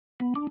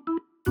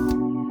Hi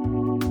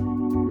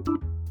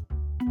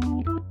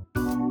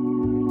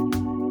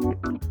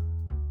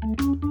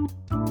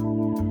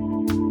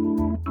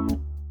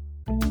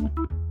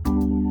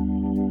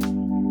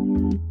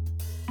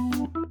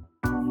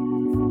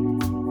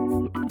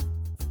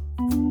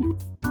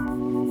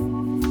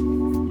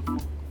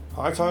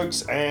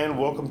folks, and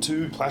welcome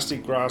to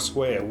Plastic Grass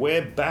Square.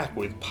 We're back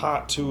with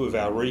part 2 of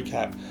our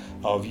recap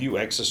of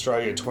UX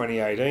Australia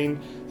 2018.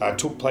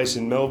 Took place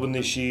in Melbourne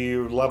this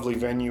year, lovely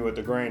venue at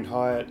the Grand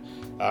Hyatt,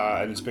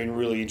 and it's been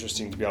really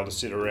interesting to be able to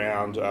sit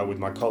around with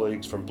my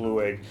colleagues from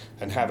Blue Egg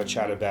and have a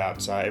chat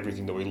about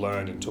everything that we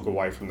learned and took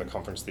away from the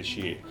conference this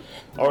year.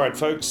 Alright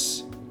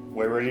folks,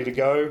 we're ready to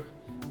go.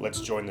 Let's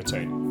join the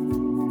team.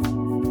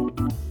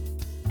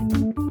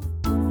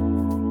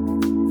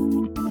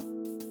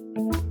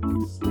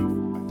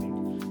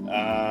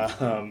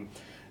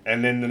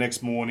 And then the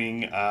next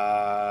morning,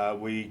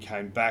 we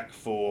came back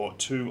for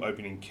 2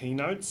 opening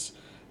keynotes.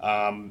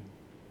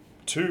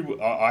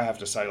 2, I have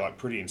to say,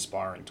 pretty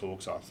inspiring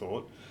talks, I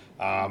thought.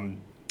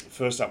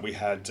 First up, we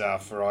had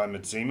Farai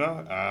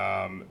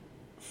Mazima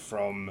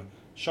from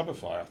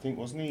Shopify, I think,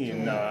 wasn't he,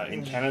 in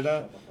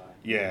Canada? Shopify.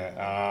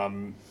 Yeah.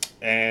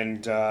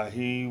 And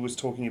he was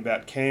talking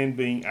about, can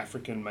being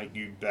African make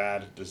you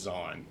bad at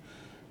design?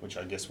 Which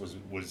I guess was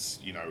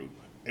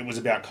it was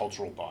about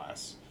cultural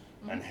bias.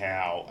 And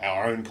how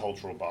our own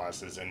cultural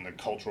biases and the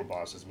cultural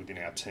biases within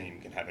our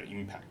team can have an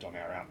impact on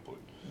our output.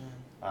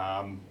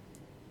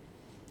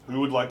 Who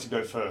would like to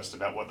go first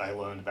about what they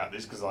learned about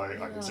this? Because I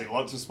can see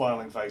lots of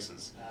smiling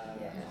faces.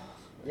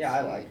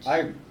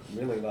 I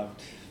really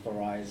loved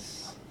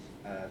Farai's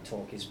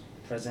talk. His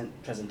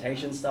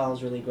presentation style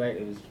was really great.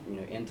 It was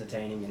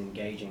entertaining and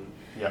engaging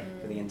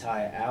for the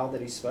entire hour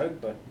that he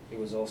spoke, but it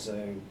was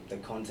also the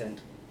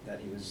content that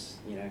he was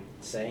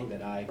saying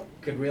that I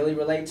could really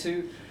relate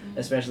to,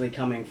 especially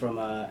coming from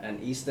an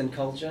Eastern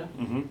culture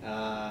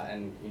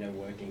and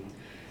working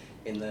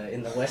in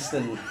the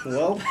Western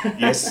world.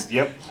 Yes,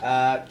 yep.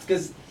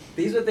 Because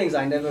these were things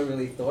I never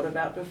really thought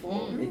about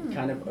before. It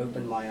kind of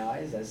opened my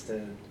eyes as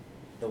to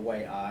the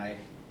way I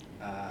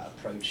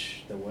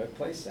approach the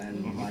workplace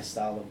and my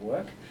style of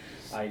work.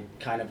 I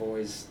kind of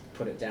always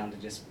put it down to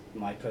just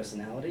my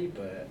personality,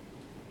 but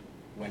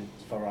when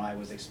Farai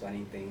was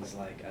explaining things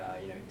like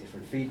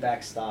different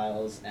feedback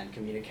styles and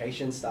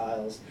communication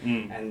styles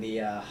and the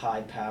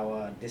high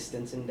power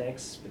distance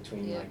index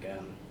between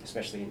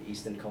especially in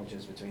Eastern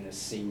cultures, between a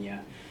senior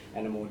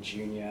and a more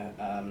junior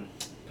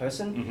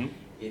person,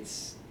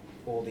 it's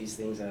all these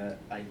things are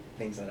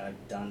things that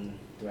I've done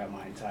throughout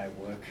my entire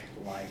work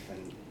life,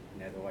 and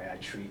the way I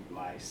treat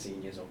my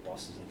seniors or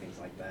bosses and things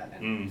like that,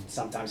 and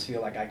sometimes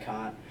feel like I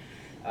can't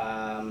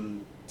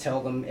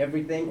tell them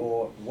everything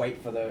or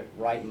wait for the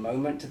right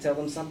moment to tell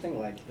them something,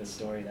 like the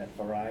story that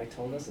Farai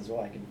told us as well.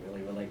 I can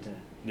really relate to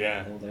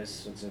all those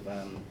sorts of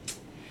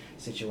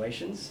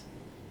situations.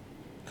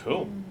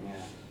 Cool.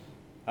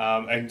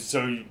 And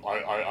so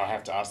I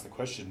have to ask the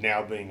question,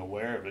 now being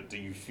aware of it, do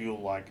you feel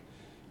like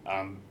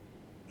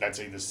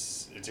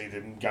it's either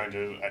going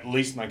to at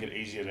least make it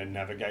easier to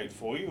navigate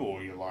for you,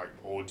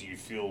 or do you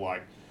feel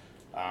like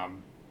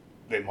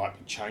there might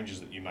be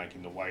changes that you make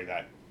in the way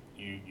that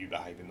you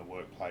behave in the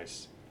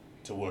workplace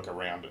to work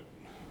around it?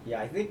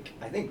 Yeah, I think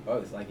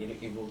both.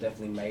 It will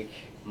definitely make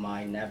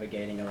my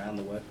navigating around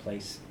the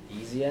workplace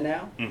easier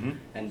now,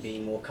 and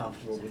being more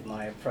comfortable with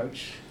my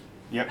approach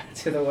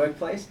to the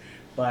workplace.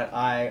 But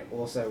I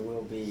also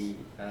will be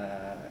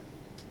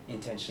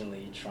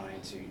intentionally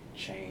trying to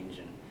change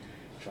and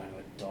trying to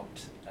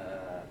adopt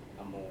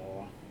a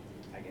more,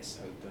 I guess,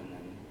 open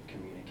and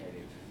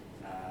communicative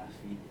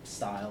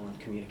style and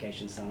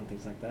communication style and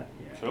things like that.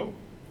 Yeah. Cool.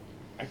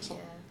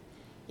 Excellent.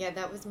 Yeah,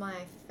 that was my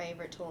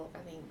favourite talk, I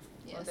think,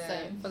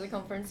 for the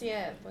conference.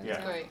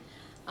 Great.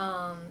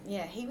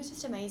 He was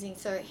just amazing.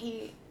 So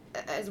he,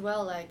 as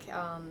well,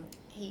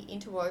 he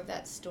interwove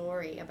that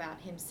story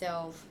about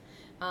himself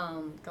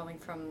going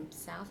from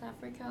South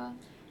Africa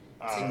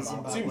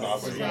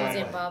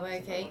Zimbabwe,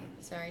 okay,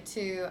 sorry,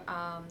 to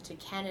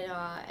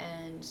Canada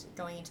and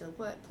going into the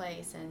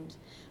workplace and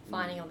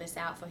finding all this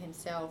out for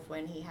himself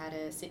when he had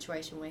a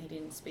situation where he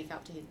didn't speak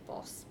up to his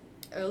boss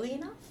early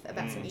enough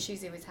about some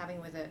issues he was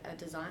having with a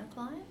design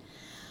client.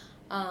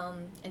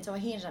 And so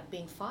he ended up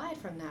being fired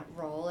from that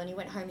role, and he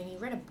went home and he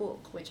read a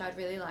book, which I'd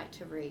really like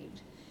to read,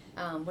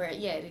 where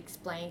it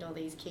explained all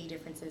these key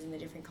differences in the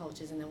different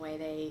cultures and the way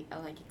they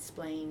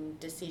explain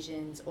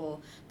decisions, or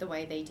the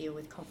way they deal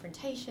with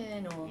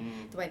confrontation, or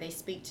the way they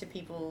speak to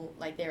people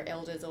like their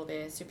elders or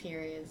their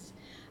superiors.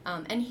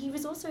 And he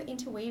was also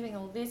interweaving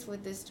all this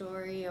with the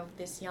story of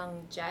this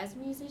young jazz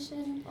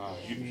musician.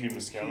 Hugh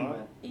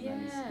Maskell.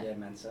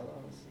 Mansell.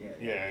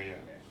 Yeah.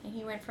 And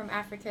he went from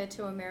Africa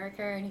to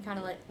America, and he kind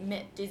of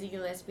met Dizzy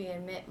Gillespie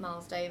and met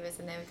Miles Davis,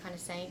 and they were kind of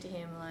saying to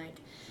him,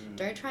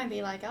 don't try and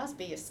be like us,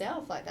 be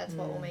yourself. That's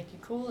what will make you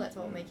cool. That's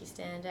what will make you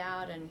stand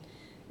out. And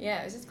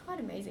it was just quite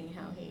amazing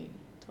how he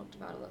talked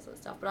about all that sort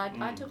of stuff. But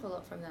I took a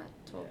lot from that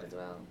talk as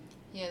well.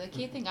 Yeah, the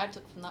key thing I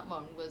took from that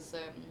one was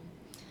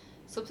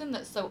something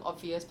that's so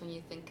obvious when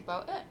you think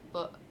about it,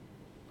 but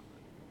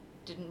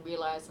didn't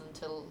realise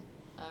until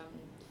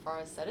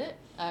Faraz said it,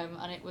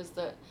 and it was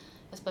that,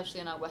 especially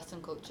in our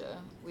Western culture,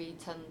 we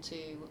tend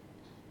to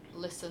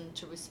listen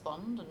to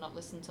respond and not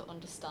listen to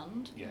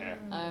understand. Yeah.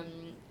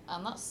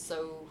 And that's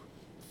so,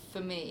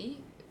 for me,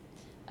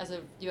 as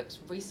a UX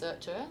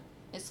researcher,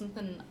 it's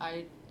something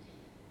I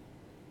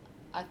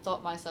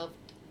thought myself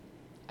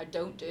I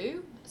don't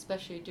do,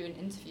 especially doing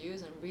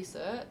interviews and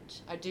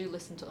research. I do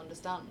listen to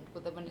understand,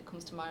 but then when it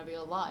comes to my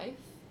real life,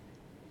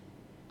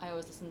 I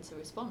always listen to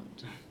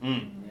respond,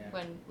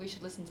 when we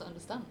should listen to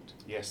understand.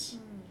 Yes.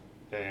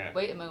 Yeah.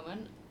 Wait a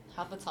moment,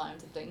 have the time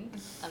to think,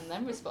 and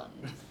then respond.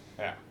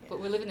 Yeah.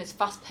 But we live in this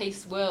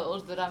fast-paced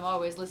world that I'm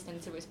always listening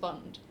to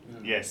respond.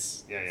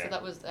 Yes. Yeah. So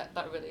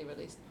that really,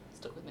 really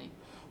stuck with me.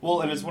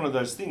 Well, and it's one of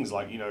those things,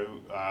 like,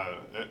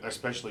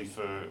 especially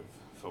for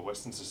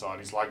Western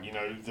societies, like,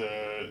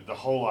 the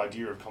whole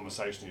idea of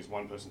conversation is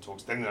one person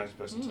talks, then the next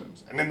person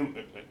talks,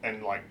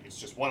 and like it's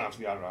just one after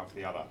the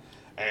other,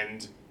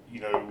 and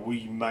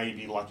we may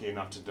be lucky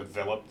enough to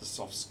develop the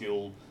soft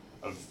skill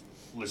of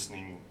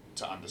listening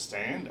to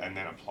understand and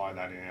then apply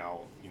that in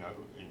our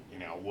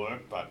in our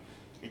work, but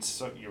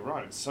you're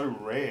right, it's so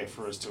rare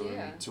for us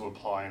to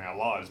apply in our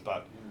lives.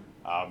 But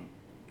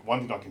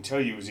one thing I can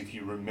tell you is, if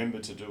you remember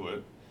to do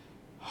it,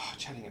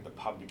 chatting at the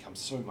pub becomes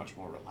so much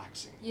more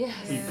relaxing.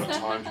 Yes. You've got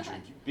time to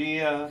drink your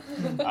beer.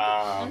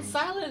 And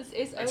silence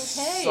is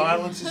okay.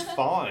 Silence is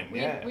fine,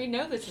 We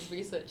know this as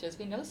researchers.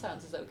 We know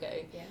silence is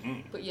okay. Yeah.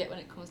 But yet when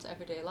it comes to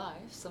everyday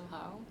life,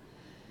 somehow,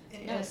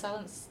 Yeah.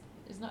 silence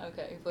is not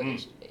okay, but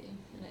it should be,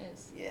 and it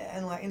is. Yeah,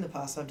 and like in the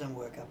past, I've done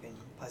work up in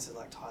places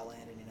like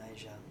Thailand and in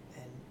Asia,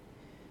 and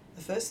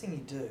the first thing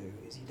you do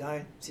is you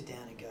don't sit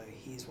down and go,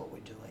 here's what we're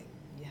doing.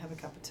 You have a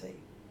cup of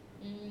tea.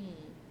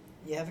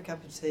 You have a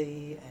cup of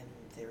tea, and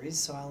there is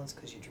silence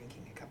because you're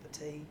drinking a cup of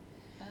tea,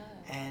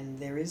 and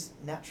there is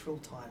natural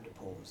time to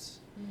pause.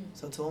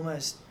 So it's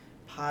almost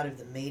part of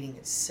the meeting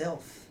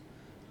itself.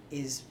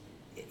 It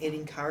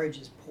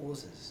encourages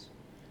pauses,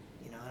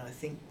 and I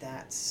think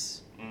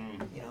that's,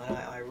 and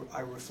I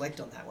reflect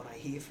on that when I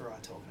hear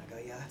Faraz talk, and I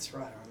go, yeah, that's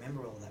right, I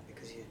remember all that,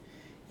 because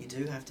you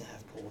do have to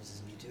have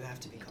pauses, and you do have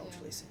to be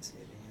culturally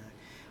sensitive, and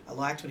I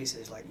liked what he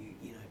says, like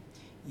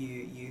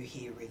you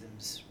hear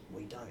rhythms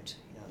we don't,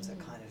 it's that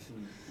kind of,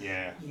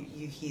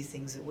 you hear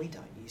things that we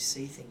don't, you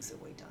see things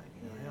that we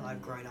don't,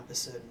 I've grown up a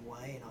certain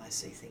way and I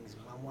see things in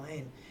one way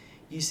and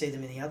you see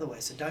them in the other way,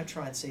 so don't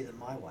try and see them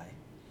my way.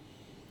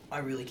 I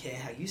really care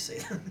how you see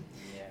them,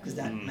 because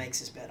that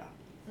makes us better,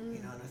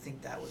 and I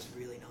think that was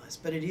really nice.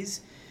 But it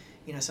is,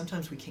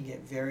 sometimes we can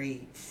get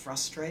very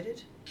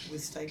frustrated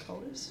with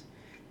stakeholders,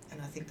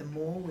 and I think the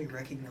more we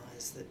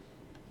recognise that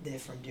they're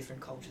from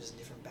different cultures and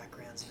different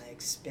backgrounds, and they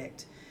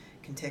expect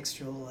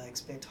contextual, they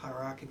expect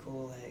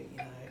hierarchical, they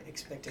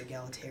expect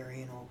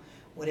egalitarian, or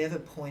whatever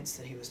points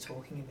that he was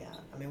talking about.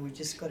 I mean, we've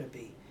just got to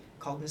be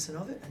cognizant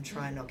of it and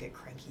try and not get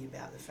cranky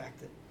about the fact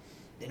that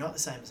they're not the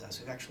same as us.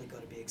 We've actually got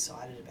to be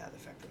excited about the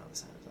fact they're not the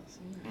same as us.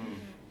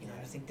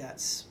 I think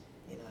that's,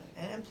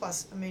 and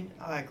plus, I mean,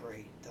 I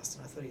agree,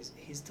 Dustin. I thought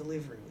his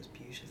delivery was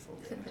beautiful.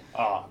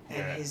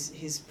 And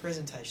his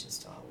presentation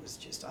style was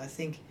just, I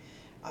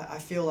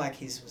feel like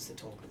his was the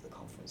talk of the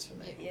conference for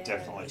me. Yeah.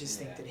 Definitely. I just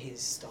think that his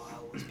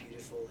style was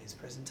beautiful, his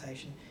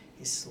presentation,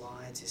 his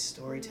slides, his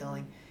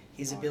storytelling,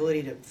 his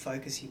ability to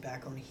focus you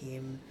back on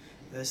him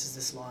versus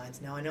the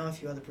slides. Now, I know a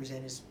few other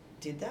presenters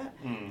did that.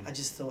 I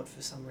just thought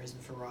for some reason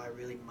Faraz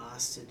really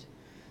mastered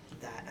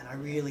that, and I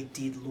really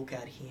did look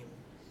at him.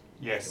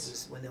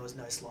 Yes. When there was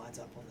no slides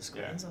up on the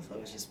screens, I thought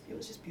it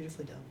was just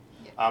beautifully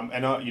done.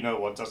 And you know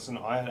what, Dustin,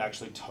 I had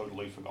actually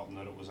totally forgotten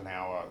that it was an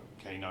hour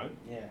keynote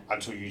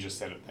until you just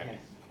said it then.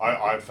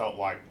 I felt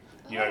like,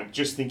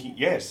 just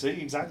thinking,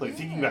 exactly.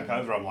 Thinking back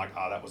over, I'm like,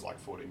 that was like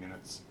 40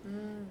 minutes,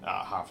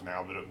 half an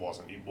hour, but it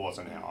wasn't. It was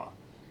an hour.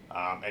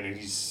 And it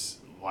is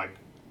like,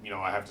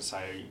 I have to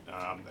say,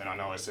 and I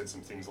know I said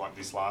some things like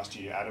this last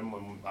year, Adam,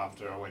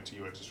 after I went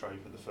to UX Australia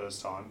for the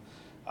first time,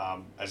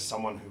 as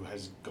someone who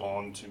has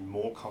gone to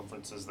more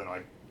conferences than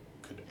I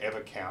could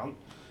ever count,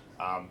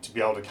 to be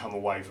able to come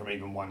away from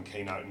even one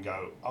keynote and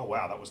go, oh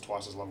wow, that was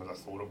twice as long as I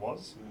thought it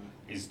was,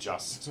 is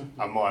just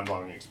a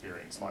mind-blowing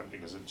experience. Like,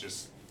 because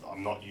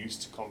I'm not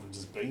used to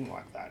conferences being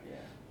like that.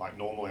 Like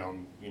normally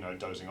I'm,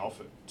 dozing off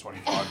at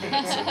 25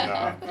 minutes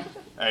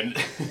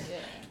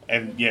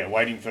and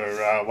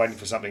waiting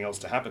for something else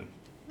to happen.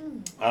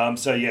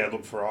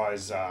 Look,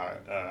 Faraz's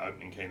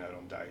opening keynote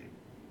on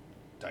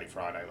day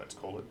Friday, let's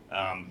call it,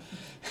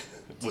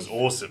 was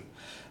awesome.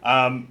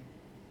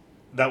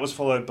 That was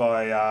followed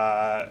by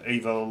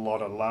Eva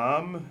Lotta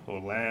Lam, or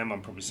Lamb,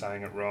 I'm probably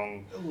saying it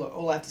wrong.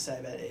 All I have to say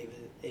about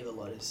Eva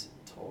Lotta's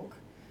talk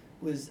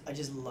was I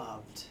just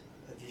loved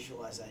a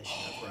visualisation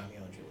of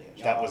Romeo and Juliet.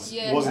 That was,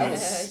 wasn't it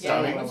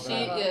stunning?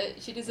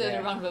 She deserved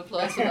a round of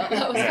applause for that.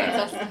 That was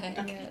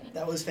fantastic.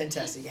 That was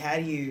fantastic. How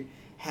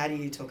do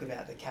you talk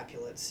about the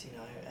Capulets,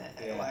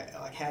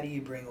 like how do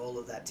you bring all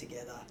of that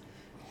together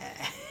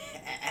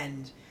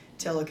and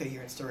tell a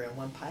coherent story on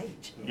one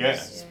page?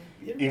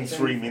 In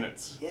 3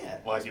 minutes.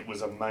 Like, it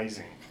was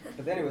amazing.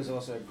 But then it was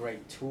also a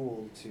great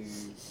tool to,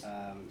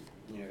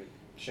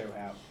 show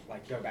how,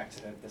 like, go back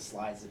to the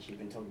slides that you've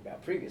been talking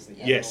about previously.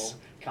 How Yes. it all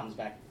comes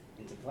back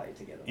into play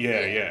together.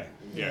 Yeah.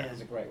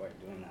 It's a great way of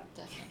doing that.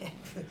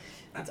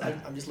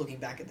 Definitely. I'm just looking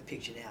back at the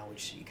picture now,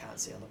 which you can't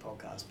see on the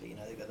podcast, but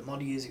they've got the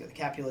Montagues, you've got the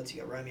Capulets,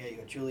 you've got Romeo, you've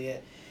got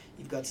Juliet,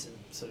 you've got some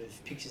sort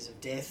of pictures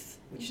of death,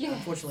 which Yes.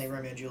 unfortunately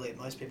Romeo and Juliet,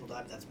 most people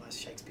die, but that's most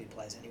Shakespeare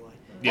plays anyway.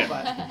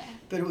 Yeah.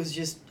 But it was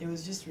just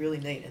really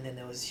neat, and then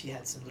she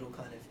had some little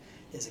kind of,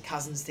 there's a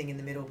cousins thing in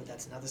the middle, but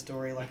that's another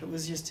story. Like, it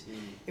was just,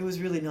 it was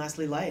really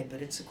nicely laid,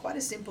 but it's quite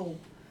a simple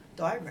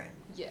diagram.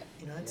 Yeah.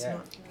 It's Yeah.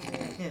 not,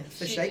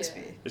 for Yeah.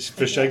 Shakespeare. It's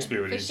for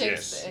Shakespeare, it For is.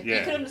 Yes. Shakespeare. Yeah.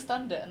 You can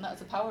understand it, and that's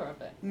the power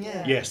of it.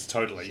 Yeah. Yes,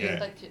 totally. She, Yeah.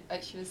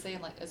 like she was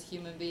saying, like, as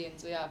human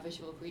beings, we are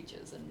visual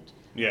creatures, and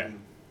Yeah.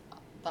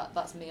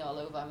 that's me all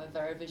over. I'm a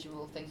very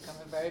visual thinker.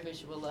 I'm a very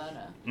visual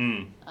learner,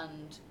 Mm.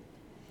 and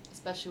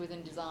especially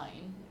within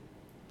design,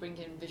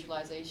 bringing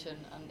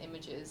visualization and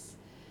images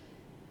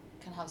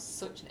can have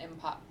such an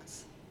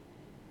impact,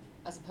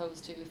 as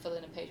opposed to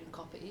filling a page with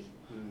copy.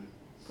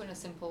 Putting a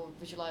simple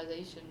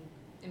visualization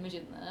image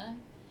in there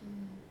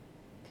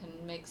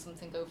can make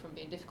something go from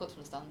being difficult to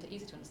understand to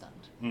easy to understand,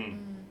 Mm.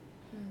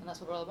 and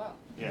that's what we're all about.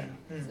 Yeah.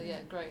 So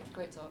yeah,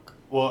 great talk.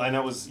 Well, and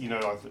that was,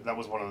 that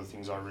was one of the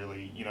things I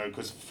really,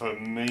 because for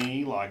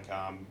me, like,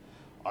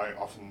 I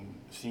often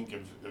think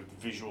of the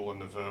visual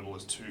and the verbal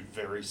as two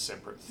very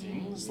separate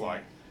things,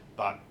 like,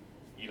 but,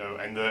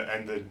 and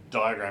the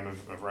diagram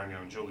of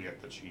Romeo and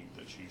Juliet that she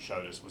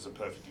showed us was a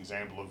perfect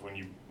example of when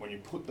you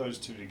put those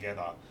two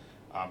together,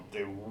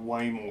 they're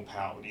way more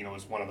powerful.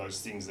 It's one of those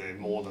things, they're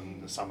more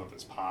than the sum of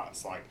its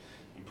parts. Like,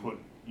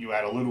 you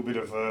add a little bit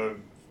of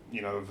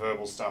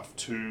verbal stuff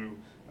to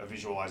a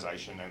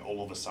visualization, and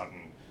all of a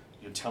sudden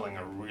you're telling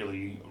a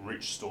really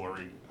rich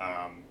story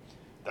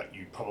that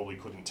you probably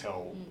couldn't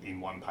tell in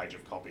one page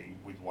of copy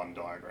with one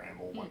diagram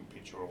or one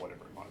picture or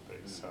whatever it might be.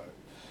 So,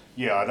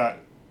 yeah, that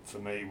for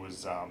me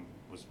was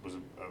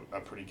a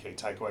pretty key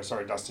takeaway.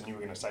 Sorry, Dustin, you were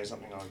going to say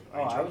something.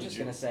 I was just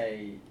going to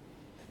say,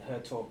 her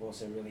talk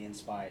also really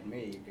inspired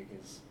me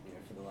because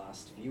for the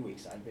last few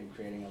weeks I've been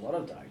creating a lot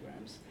of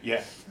diagrams.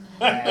 Yeah.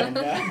 And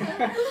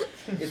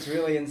it's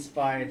really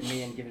inspired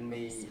me and given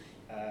me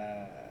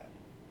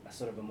a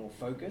sort of a more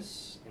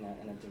focus in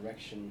a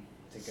direction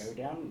to go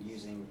down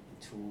using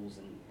the tools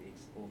and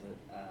all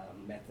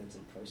the methods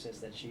and process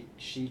that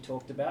she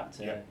talked about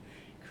to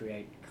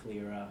create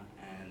clearer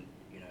and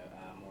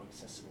more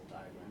accessible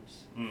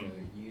diagrams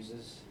for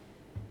users.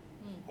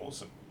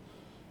 Awesome.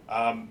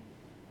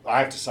 I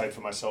have to say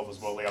for myself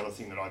as well, the other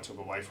thing that I took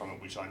away from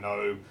it, which I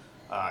know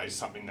is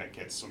something that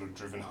gets sort of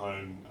driven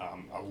home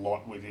a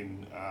lot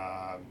within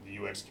the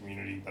UX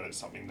community, but it's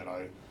something that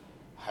I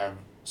have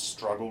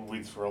struggled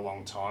with for a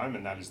long time,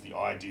 and that is the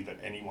idea that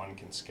anyone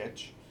can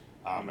sketch.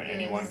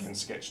 Anyone can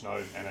sketch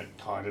note, and it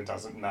kind of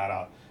doesn't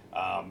matter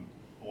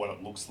what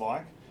it looks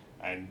like.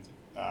 And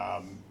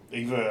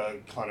Eva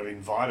kind of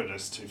invited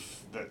us to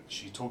that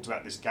she talked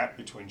about this gap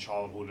between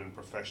childhood and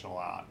professional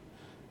art.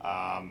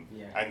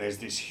 And there's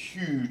this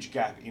huge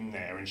gap in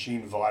there, and she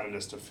invited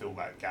us to fill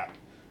that gap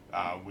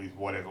with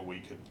whatever we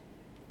could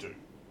do,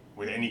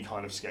 with any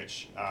kind of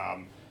sketch.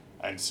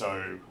 And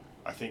so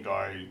I think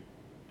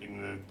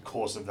in the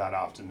course of that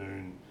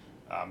afternoon,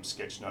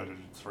 sketch noted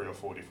 3 or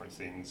 4 different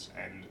things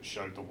and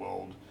showed the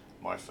world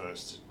my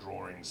first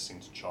drawings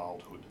since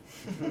childhood.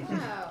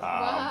 Wow.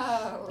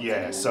 Wow.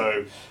 Yeah,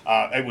 so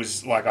it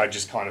was like I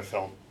just kind of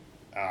felt,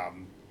 I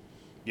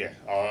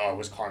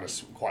was kind of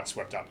quite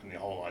swept up in the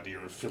whole idea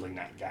of filling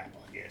that gap,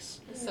 I guess.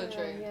 It's so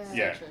true.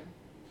 Yeah. So true.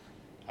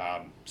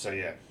 So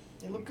yeah.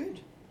 They look good.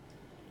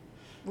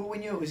 Well, we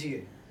knew it was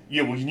you.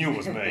 Yeah, well, you knew it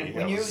was me.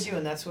 We knew it was you,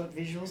 and that's what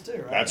visuals do,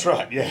 right? That's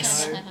right,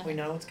 yes. We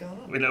know what's going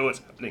on. We know what's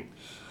happening.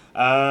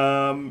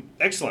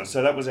 Excellent.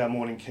 So that was our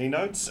morning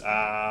keynotes.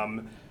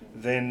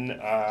 Then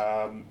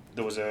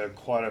there was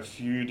quite a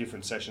few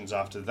different sessions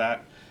after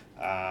that.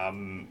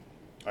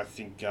 I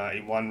think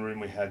in one room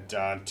we had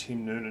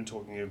Tim Noonan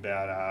talking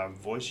about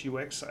voice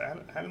UX.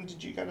 Adam,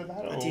 did you go to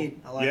that? I did.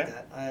 I like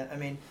that. I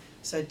mean,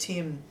 so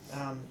Tim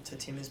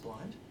is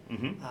blind,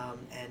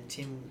 and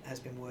Tim has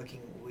been working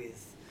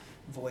with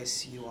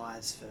voice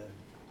UIs for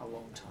a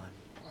long time.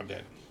 I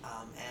bet.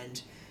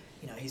 And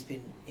he's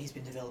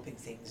been developing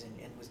things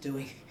and was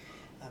doing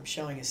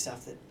showing us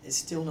stuff that is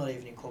still not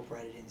even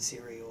incorporated in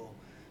Siri or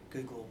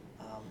Google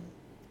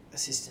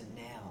Assistant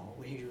now,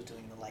 what he was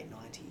doing in the late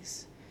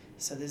 90s.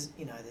 So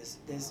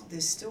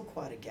there's still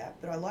quite a gap,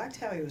 but I liked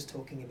how he was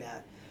talking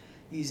about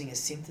using a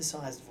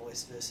synthesized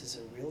voice versus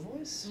a real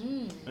voice,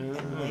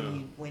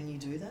 and when you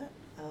do that,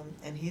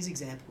 and his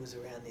example was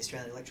around the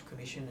Australian Electoral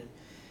Commission, and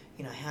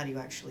how do you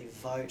actually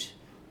vote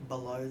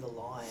below the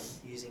line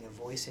using a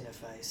voice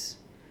interface?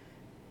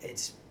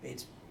 It's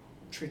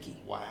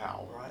tricky.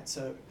 Wow. Right.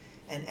 So,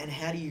 and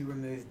how do you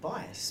remove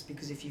bias?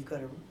 Because if you've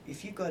got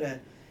a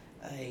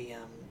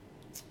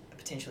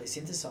potentially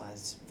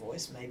synthesized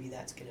voice, maybe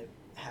that's going to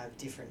have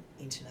different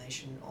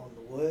intonation on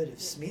the word of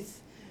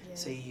Smith. Yeah.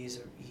 So you use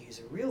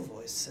a real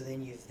voice. So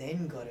then you've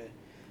then got to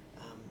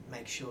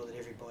make sure that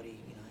everybody,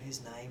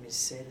 his name is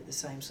said at the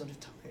same sort of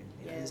tone.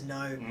 You know, there's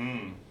no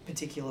Mm.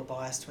 particular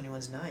bias to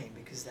anyone's name,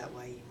 because that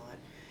way you might,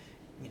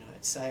 you know,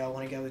 say I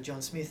want to go with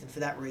John Smith, and for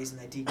that reason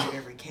they did give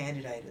every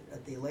candidate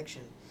at the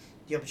election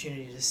the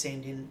opportunity to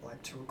send in,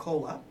 like, to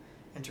call up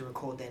and to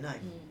record their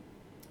name,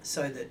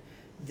 so that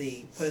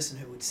the person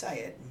who would say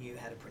it knew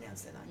how to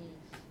pronounce their name.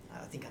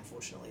 I think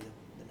unfortunately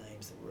the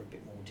names that were a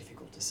bit more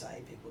difficult to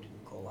say, people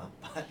didn't call up,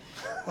 but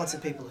lots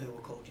of people who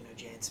were called, you know,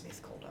 Jan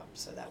Smith called up,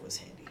 so that was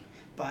handy.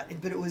 But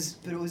it was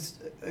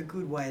a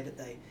good way that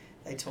they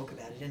talk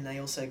about it, and they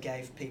also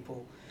gave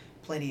people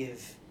plenty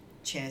of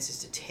chances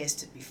to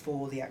test it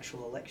before the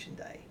actual election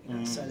day. You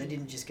know? So they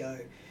didn't just go,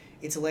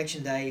 it's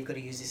election day, you've got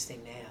to use this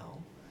thing now.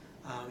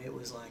 It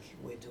was like,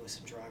 we're doing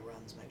some dry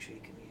runs, make sure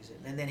you can use it.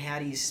 And then how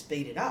do you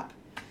speed it up?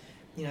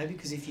 You know,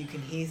 because if you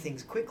can hear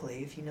things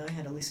quickly, if you know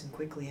how to listen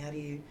quickly, how do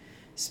you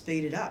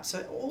speed it up?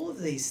 So all of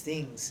these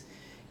things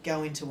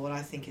go into what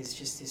I think is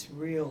just this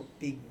real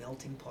big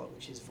melting pot,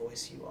 which is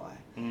voice UI.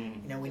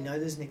 You know, we know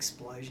there's an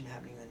explosion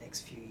happening in the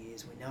next few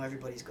years. We know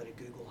everybody's got a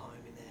Google Home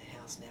in their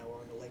house now,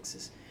 or an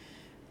Alexis,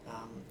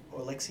 or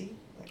Alexi?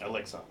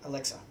 Alexa,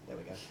 there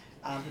we go.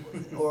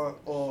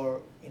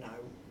 Or you know,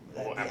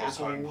 or the Apple's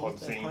HomePod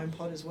thing.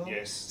 HomePod as well.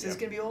 Yes. So there's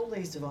going to be all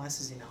these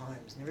devices in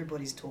homes, and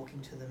everybody's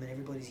talking to them, and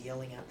everybody's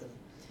yelling at them.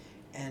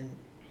 And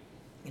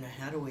you know,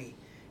 how do we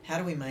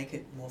make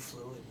it more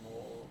fluid,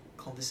 more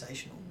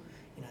conversational?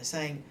 You know,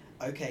 saying,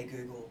 "Okay,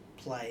 Google,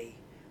 play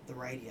the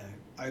radio.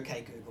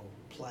 Okay, Google,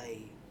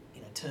 play. You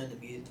know, turn the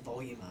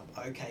volume up.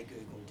 Okay,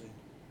 Google, do."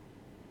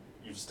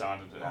 You've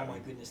started it. Oh my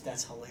goodness,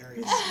 that's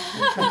hilarious.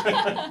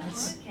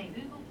 Okay,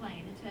 Google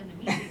play to turn the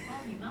music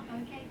volume up.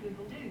 Okay,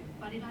 Google do,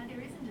 but it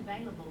either isn't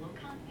available or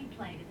can't be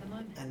played at the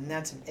moment. And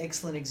that's an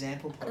excellent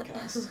example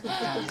podcast of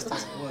how this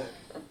doesn't work.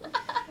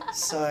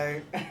 So,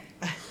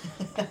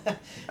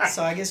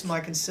 so I guess my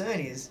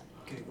concern is,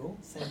 Google,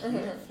 thank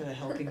you for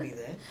helping me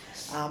there,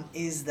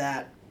 is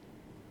that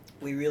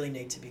we really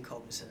need to be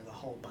cognizant of a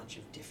whole bunch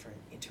of different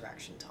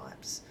interaction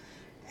types.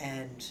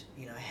 And,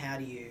 you know, how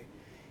do you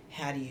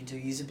do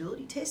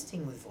usability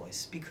testing with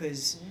voice?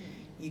 Because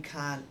you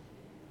can't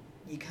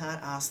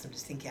ask them to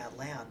think out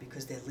loud,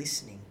 because they're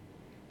listening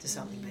to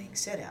something being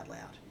said out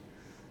loud.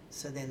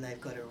 So then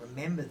they've got to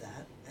remember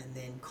that and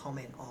then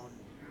comment on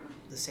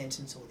the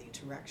sentence or the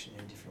interaction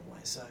in a different way.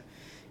 So,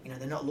 you know,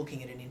 they're not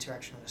looking at an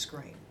interaction on a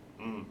screen.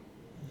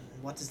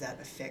 What does that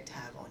effect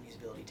have on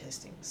usability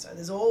testing? So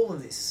there's all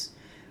of this,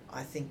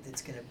 I think,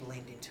 that's going to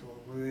blend into a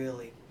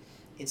really,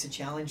 it's a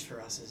challenge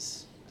for us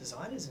as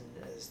designers and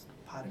as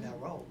part of our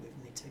role. We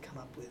need to come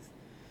up with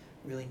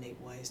really neat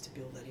ways to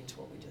build that into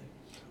what we do.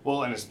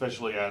 Well, and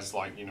especially as,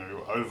 like, you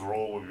know,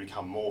 overall we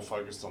become more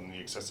focused on the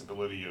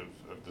accessibility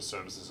of the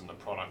services and the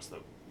products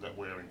that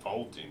we're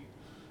involved in.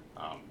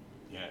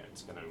 Yeah,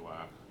 it's going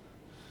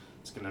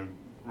to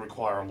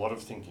require a lot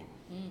of thinking.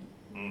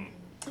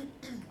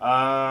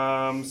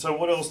 So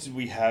what else did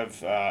we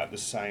have at the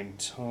same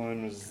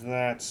time as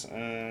that?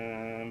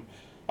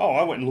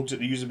 I went and looked at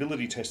the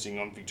usability testing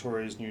on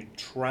Victoria's new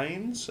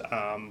trains,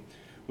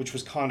 which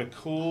was kind of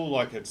cool.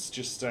 Like, it's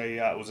just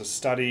it was a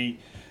study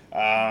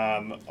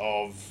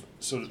of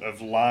sort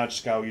of large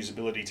scale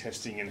usability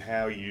testing and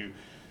how you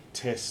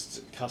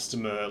test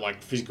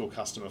physical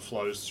customer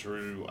flows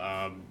through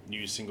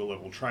new single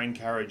level train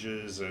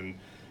carriages, and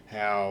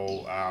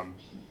how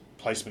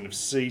placement of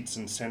seats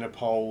and centre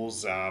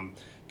poles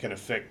can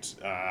affect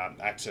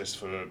access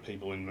for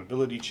people in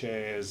mobility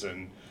chairs,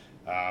 and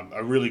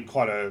a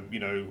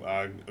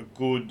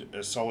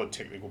solid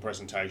technical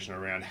presentation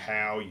around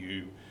how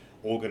you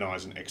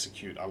organise and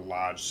execute a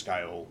large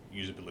scale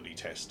usability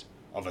test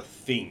of a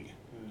thing,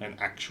 an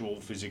actual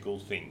physical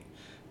thing.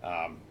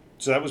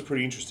 So that was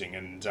pretty interesting,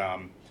 and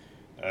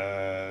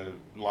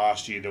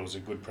last year there was a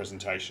good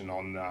presentation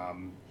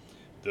on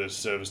the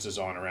service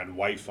design around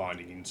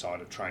wayfinding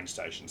inside of train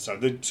stations. So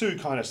the two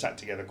kind of sat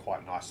together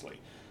quite nicely.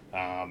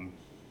 I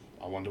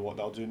wonder what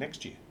they'll do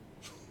next year.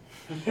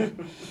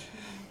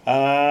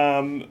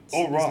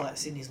 All right.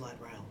 Sydney's Light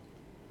Rail.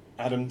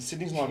 Adam,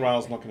 Sydney's Light Rail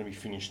is not going to be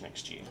finished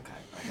next year.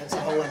 Okay, that's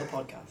a whole other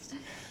podcast.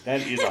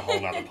 That is a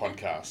whole other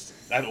podcast.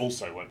 That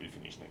also won't be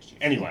finished next year.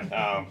 Anyway,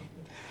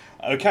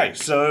 okay,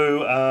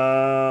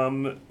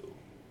 so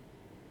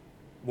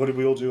what did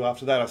we all do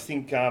after that? I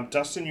think,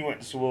 Dustin, you went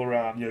and saw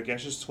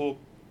Yogesh's talk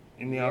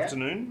in the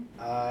afternoon.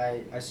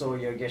 I saw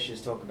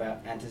Yogesh's talk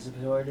about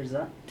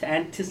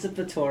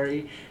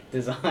anticipatory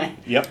design.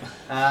 Yep.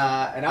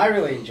 And I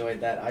really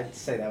enjoyed that. I'd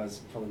say that was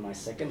probably my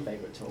second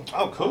favourite talk.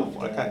 Oh, cool.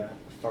 Okay.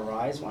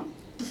 Farai's one.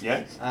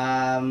 Yeah.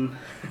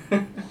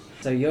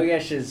 So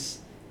Yogesh's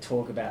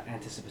talk about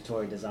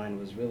anticipatory design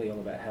was really all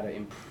about how to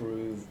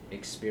improve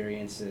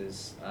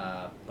experiences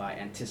by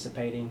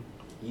anticipating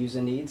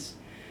user needs.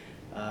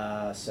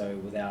 So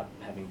without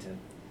having to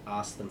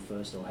ask them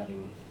first, or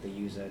having the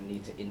user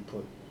need to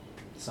input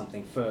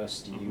something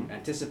first, you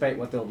anticipate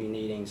what they'll be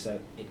needing, so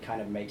it kind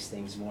of makes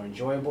things more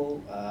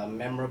enjoyable,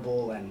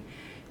 memorable, and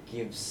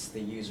gives the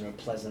user a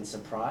pleasant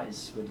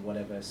surprise with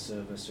whatever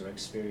service or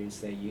experience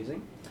they're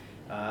using.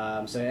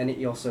 And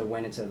it also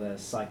went into the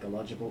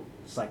psychological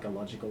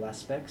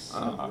aspects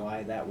of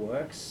why that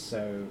works.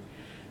 So,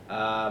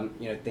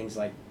 things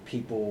like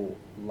people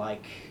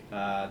like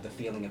the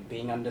feeling of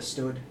being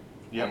understood,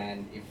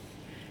 and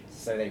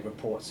so they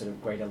report sort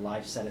of greater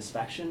life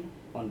satisfaction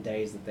on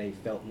days that they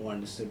felt more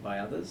understood by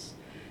others.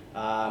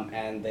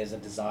 And there's a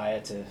desire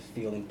to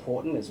feel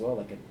important as well,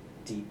 like a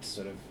deep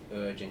sort of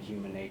urge in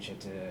human nature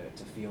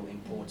to feel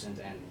important,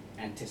 and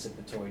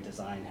anticipatory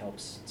design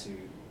helps to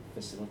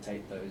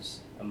facilitate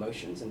those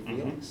emotions and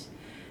feelings.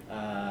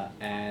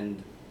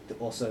 And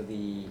also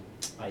the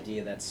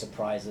idea that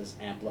surprises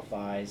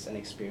amplifies an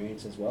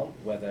experience as well,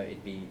 whether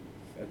it be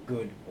a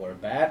good or a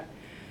bad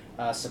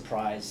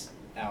surprise,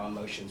 our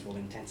emotions will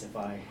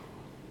intensify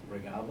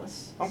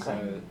regardless. Okay.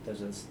 So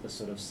those are the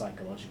sort of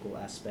psychological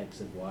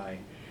aspects of why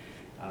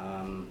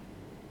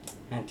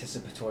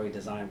anticipatory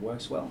design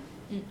works well.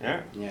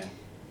 Yeah. Yeah.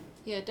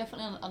 Yeah,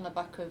 definitely on the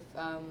back of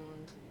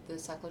the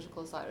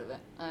psychological side of it.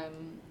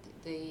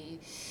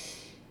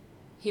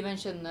 He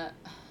mentioned that,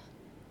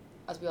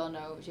 as we all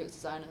know, UX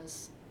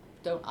designers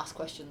don't ask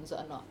questions that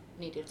are not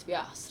needed to be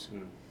asked.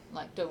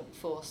 Like, don't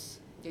force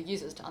your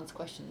users to answer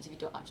questions if you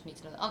don't actually need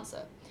to know the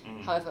answer.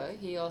 However,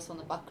 he also on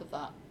the back of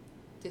that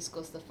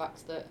discussed the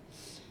fact that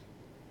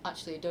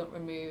actually don't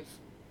remove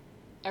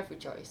every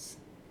choice,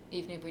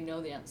 even if we know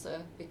the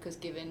answer, because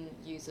giving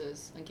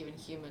users and giving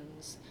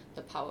humans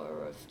the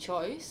power of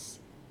choice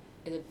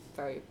is a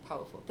very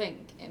powerful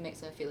thing. It makes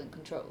them feel in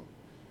control.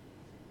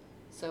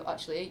 So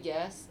actually,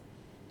 yes,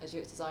 as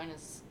UX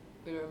designers,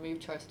 we remove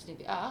choice to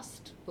be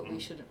asked, but we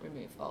shouldn't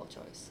remove all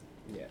choice.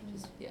 Yeah.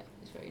 It's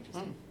very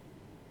interesting.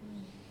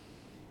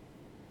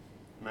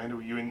 Amanda,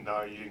 were you in?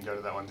 No, you didn't go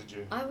to that one, did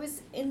you? I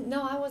was in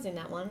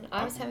that one.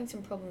 I was having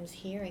some problems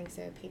hearing,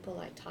 so people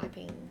like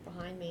typing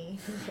behind me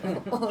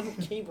on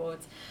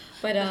keyboards.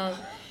 But I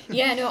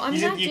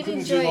mean, You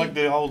couldn't do like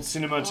the old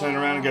cinema turn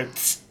around and go.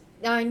 Tss.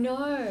 I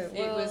know. It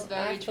Well, was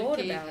very I thought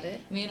tricky. about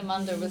it. Me and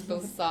Amanda was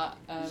both sat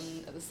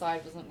at the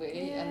side, wasn't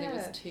we? And there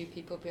was Yeah. 2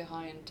 people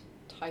behind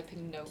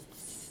typing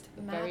notes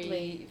Madly.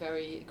 very,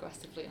 very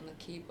aggressively on the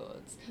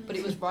keyboards. But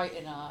it was right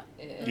in our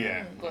ear.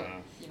 Yeah. But,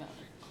 you know.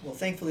 Well,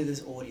 thankfully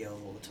there's audio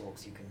of all the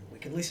talks. We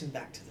can listen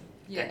back to them.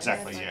 Yeah,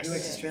 Exactly, that's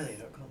yes. good.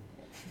 UXaustralia.com.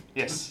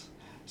 Yes.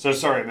 So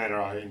sorry, Amanda,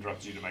 I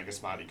interrupted you to make a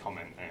smarty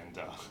comment, and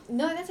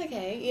No, that's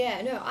okay.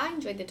 Yeah, no, I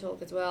enjoyed the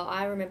talk as well.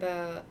 I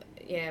remember,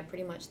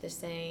 pretty much the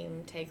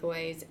same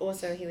takeaways.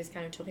 Also, he was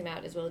kind of talking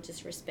about as well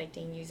just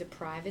respecting user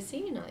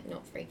privacy and like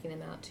not freaking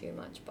them out too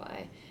much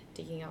by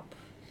digging up,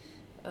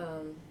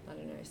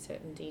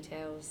 certain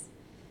details.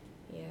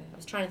 Yeah, I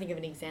was trying to think of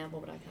an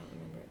example, but I can't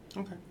remember it.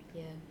 okay,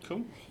 Yeah.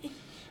 cool.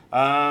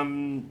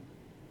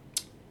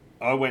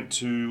 I went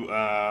to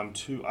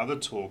 2 other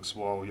talks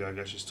while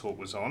Yogesh's talk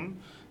was on.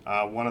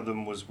 One of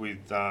them was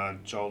with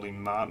Jolie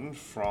Martin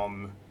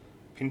from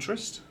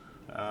Pinterest,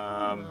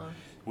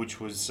 which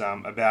was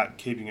about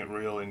keeping it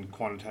real in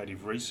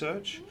quantitative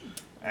research.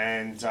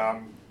 And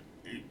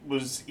it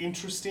was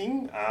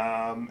interesting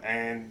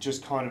and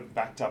just kind of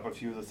backed up a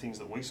few of the things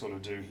that we sort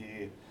of do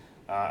here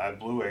at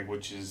Blue Egg,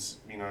 which is,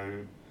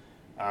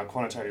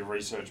 quantitative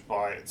research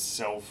by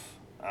itself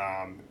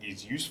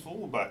is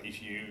useful, but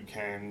if you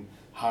can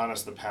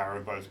harness the power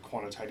of both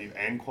quantitative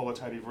and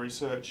qualitative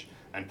research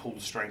and pull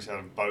the strengths out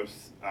of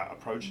both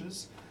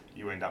approaches,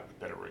 you end up with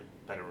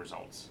better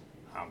results.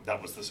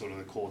 That was the sort of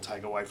the core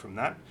takeaway from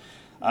that.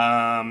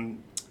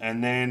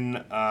 And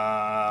then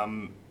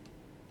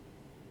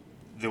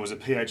there was a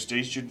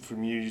PhD student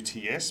from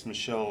UTS,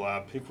 Michelle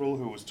Pickrell,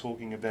 who was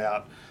talking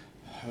about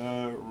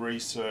her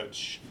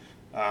research,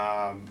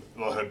 her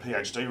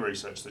PhD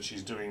research that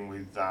she's doing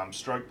with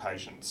stroke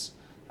patients,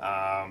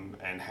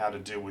 and how to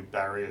deal with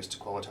barriers to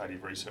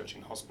qualitative research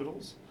in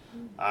hospitals,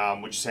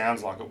 which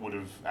sounds like it would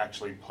have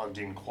actually plugged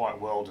in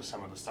quite well to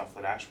some of the stuff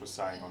that Ash was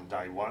saying on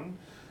day one.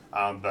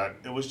 But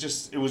it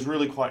was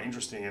really quite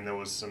interesting, and there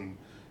was some,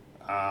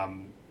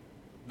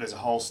 there's a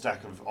whole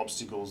stack of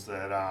obstacles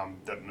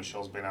that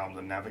Michelle's been able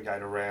to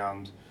navigate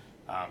around,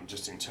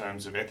 just in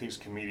terms of ethics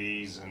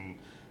committees and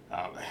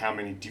how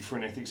many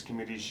different ethics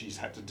committees she's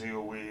had to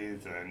deal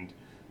with, and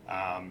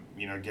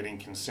getting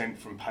consent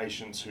from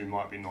patients who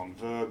might be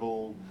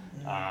non-verbal,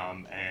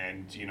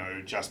 and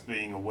just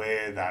being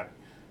aware that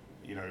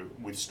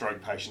with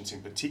stroke patients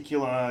in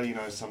particular,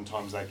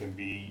 sometimes they can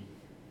be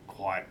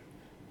quite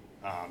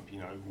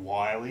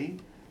wily,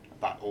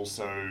 but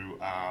also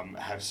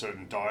have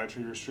certain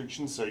dietary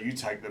restrictions. So you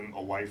take them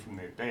away from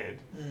their bed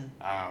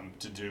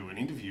to do an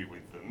interview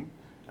with them,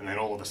 and then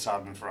all of a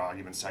sudden, for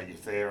argument's sake,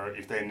 if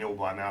they're nil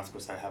by mouth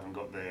because they haven't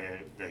got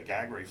their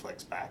gag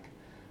reflex back,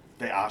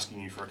 they're asking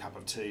you for a cup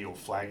of tea or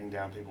flagging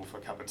down people for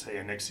a cup of tea,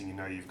 and next thing you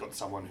know, you've got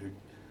someone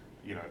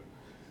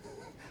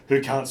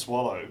who can't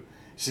swallow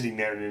sitting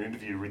there in an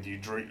interview with you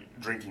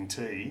drinking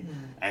tea,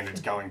 and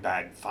it's going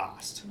bad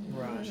fast.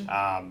 Right.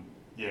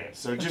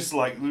 So just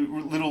like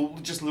little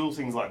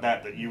things like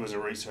that you as a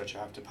researcher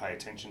have to pay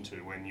attention to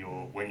when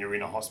you're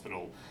in a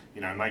hospital.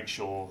 Make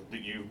sure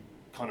that you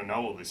kind of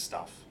know all this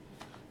stuff.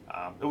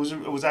 it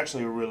was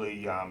actually a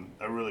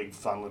really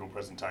fun little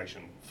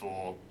presentation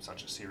for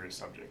such a serious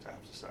subject, I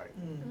have to say.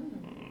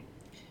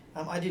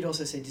 I did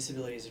also see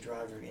disability as a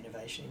driver of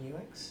innovation in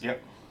UX.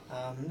 Yep.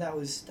 That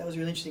was really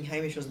interesting.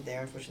 Hamish wasn't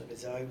there, unfortunately, but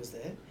Zoe was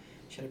there.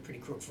 She had a pretty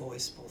crook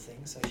voice, poor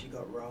thing, so she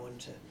got Rowan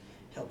to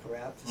help her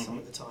out for some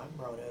of the time,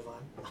 Rowan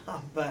Irvine.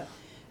 But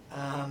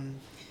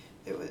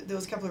there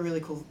was a couple of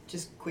really cool,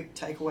 just quick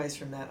takeaways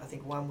from that. I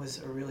think one was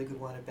a really good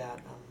one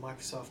about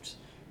Microsoft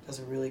does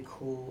a really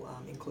cool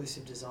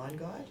inclusive design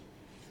guide,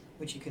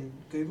 which you can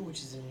Google,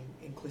 which is an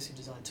inclusive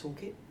design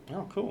toolkit.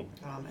 Oh, cool.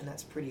 And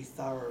that's pretty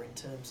thorough in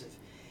terms of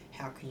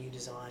how can you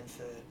design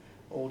for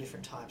all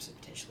different types of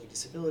potentially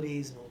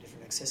disabilities and all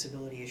different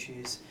accessibility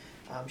issues.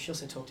 She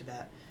also talked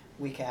about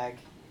WCAG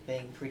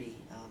being pretty,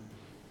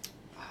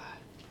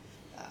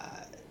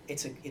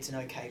 it's an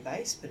okay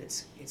base, but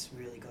it's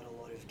really got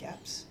a lot of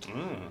gaps,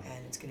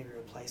 and it's going to be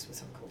replaced with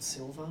something called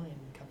Silver in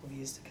a couple of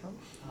years to come.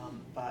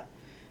 But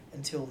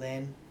until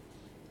then,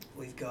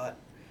 we've got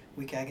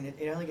WCAG, and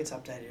it only gets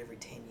updated every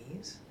 10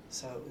 years.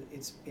 So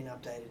it's been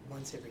updated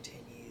once every 10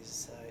 years.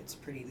 So it's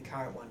pretty. The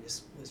current one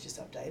was just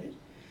updated.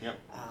 Yep.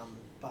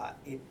 But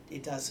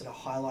it does sort of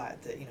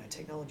highlight that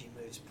technology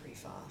moves pretty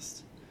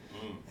fast,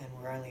 and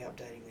we're only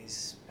updating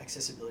these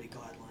accessibility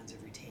guidelines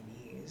every 10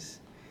 years.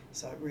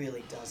 So it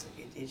really does.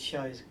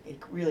 It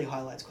really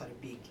highlights quite a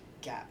big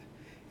gap,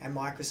 and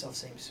Microsoft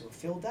seems to have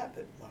filled that,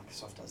 but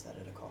Microsoft does that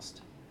at a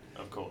cost.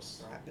 Of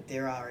course. Right, but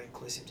there are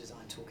inclusive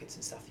design toolkits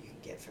and stuff you can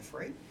get for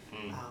free,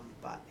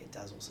 but it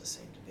does also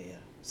seem to be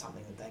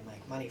something that they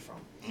make money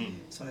from.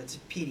 So it's a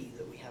pity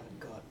that we haven't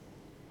got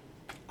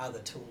other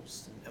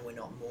tools and we're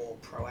not more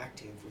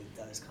proactive with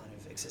those kind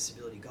of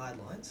accessibility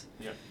guidelines.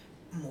 Yep.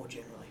 More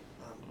generally.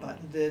 But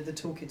the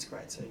toolkit's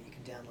great, so you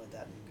can download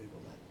that and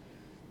Google that.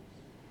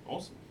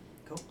 Awesome.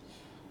 Cool.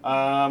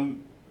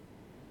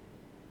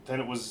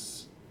 Then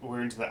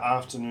we're into the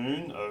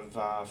afternoon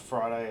of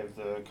Friday of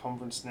the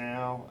conference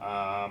now.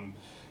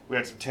 We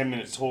had some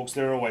 10-minute talks.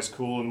 They're always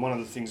cool, and one of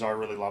the things I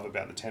really love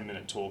about the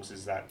 10-minute talks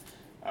is that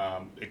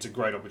it's a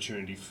great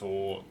opportunity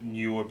for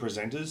newer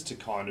presenters to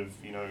kind of,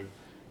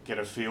 get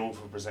a feel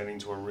for presenting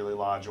to a really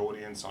large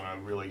audience on a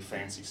really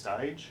fancy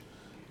stage.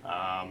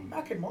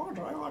 Back in my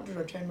day, I did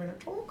a 10-minute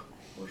talk.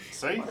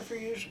 See? Quite a few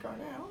years ago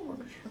now.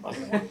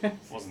 Wasn't that long ago.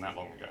 Wasn't that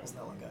long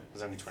ago. It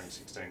was only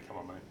 2016, come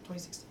on, mate.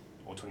 2016.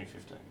 Or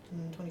 2015.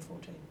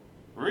 2014.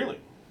 Really?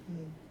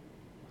 Mm.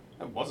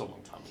 That was a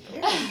long time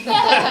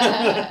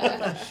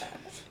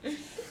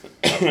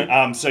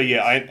ago. So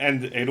yeah,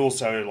 and it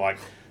also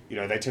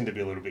they tend to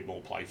be a little bit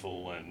more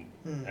playful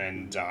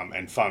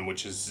and fun,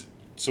 which is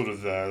sort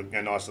of a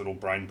nice little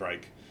brain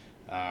break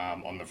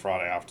on the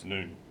Friday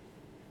afternoon.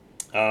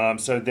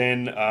 So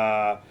then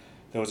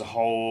there was a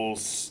whole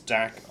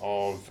stack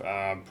of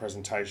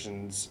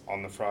presentations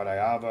on the Friday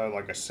Arvo,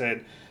 like I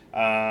said.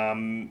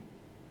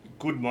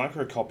 Good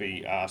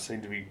microcopy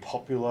seemed to be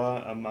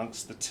popular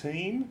amongst the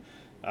team.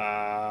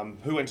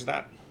 Who went to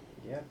that?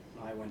 Yep,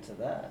 I went to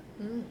that.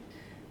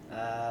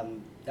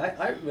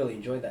 I really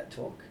enjoyed that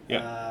talk.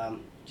 Yeah.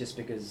 Just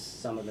because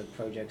some of the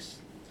projects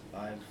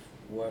I've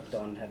worked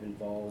on have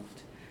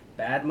involved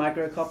bad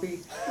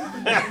microcopy.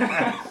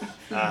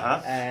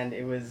 And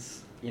it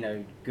was,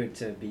 good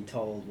to be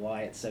told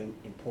why it's so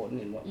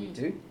important in what we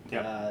do.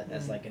 Yep.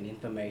 As like an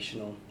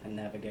informational and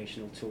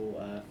navigational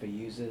tool for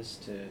users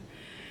to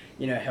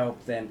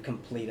help them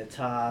complete a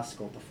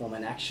task or perform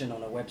an action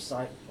on a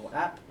website or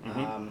app.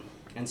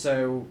 And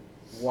so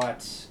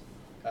what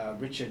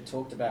Richard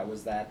talked about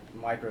was that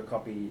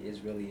microcopy is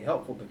really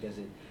helpful because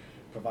it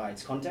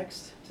provides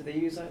context to the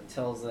user,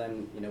 tells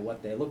them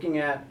what they're looking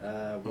at,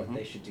 what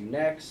they should do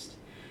next.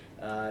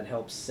 It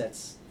helps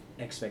sets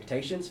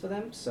expectations for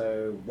them,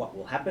 so what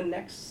will happen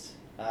next,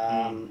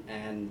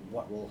 and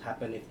what will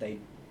happen if they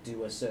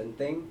do a certain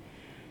thing,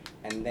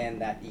 and then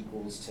that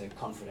equals to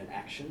confident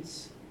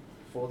actions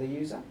for the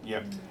user.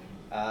 Yep.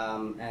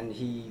 And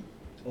he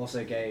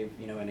also gave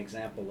an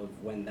example of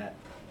when that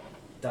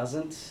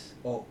doesn't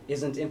or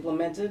isn't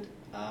implemented.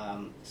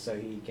 So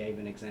he gave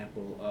an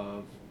example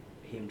of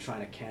him trying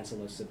to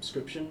cancel a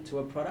subscription to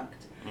a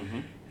product,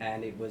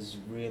 and it was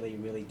really,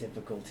 really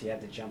difficult. He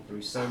had to jump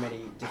through so many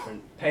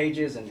different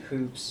pages and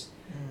hoops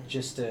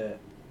just to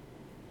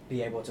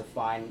be able to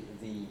find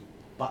the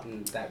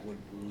button that would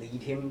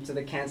lead him to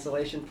the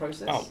cancellation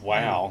process. Oh,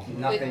 wow.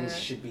 Nothing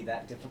should be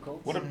that difficult.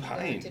 What a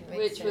pain.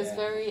 Which was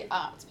very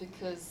apt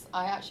because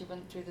I actually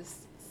went through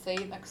this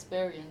same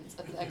experience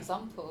of the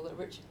example that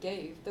Richard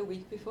gave the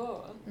week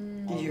before.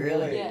 Did you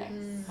really? Yes.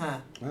 Huh.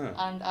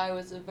 And I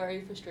was a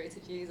very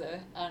frustrated user,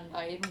 and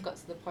I even got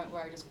to the point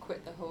where I just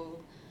quit the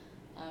whole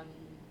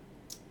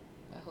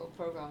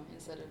program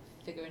instead of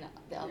figuring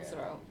the answer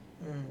out.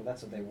 Well,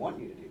 that's what they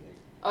want you to do.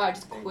 Oh, I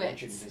just They quit.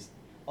 want you to just...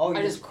 Oh, you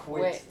I just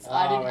quit. Oh,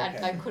 I didn't.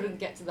 okay. I couldn't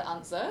get to the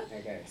answer,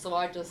 Okay. so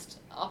I just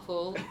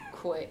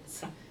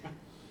quit,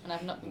 and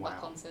I've not been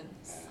back Wow. on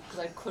since because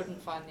I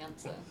couldn't find the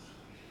answer.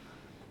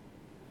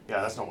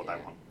 Yeah, that's not what they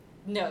want.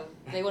 No,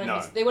 they wanted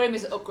No. they wanted me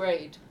to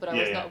upgrade, but I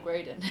was Yeah, not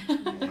upgrading.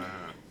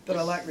 But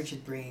I like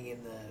Richard bringing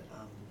in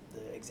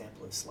the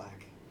example of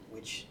Slack.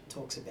 which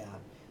talks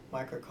about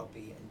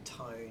microcopy and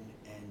tone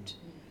and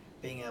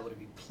being able to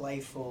be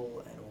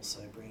playful and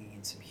also bringing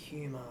in some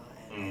humour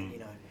and you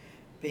know,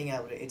 being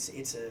able to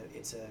it's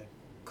a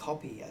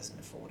copy as an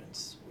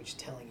affordance, which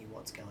telling you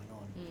what's going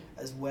on,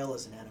 as well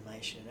as an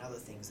animation and other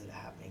things that are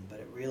happening. But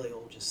it really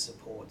all just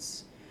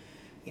supports,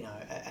 you know,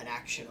 an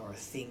action or a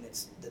thing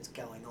that's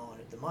going on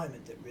at the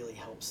moment that really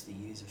helps the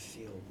user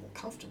feel more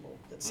comfortable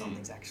that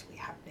something's actually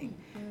happening.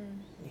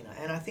 You know,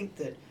 and I think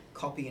that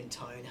copy and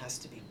tone has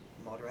to be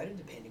moderated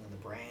depending on the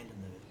brand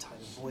and the tone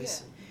of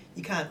voice. And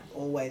you can't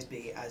always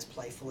be as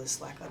playful as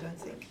Slack, I don't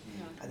think.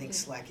 I think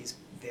Slack is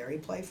very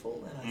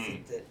playful, and I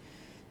think that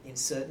in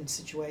certain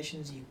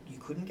situations you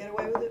couldn't get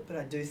away with it, but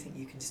I do think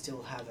you can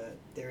still have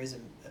there is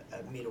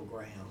a middle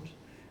ground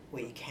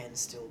where you can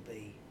still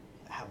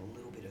have a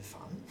little bit of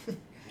fun.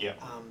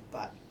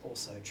 But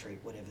also treat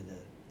whatever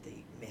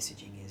the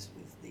messaging is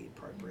with the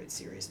appropriate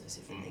seriousness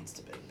if it needs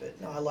to be. But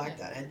no, I like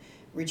that. And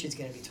Richard's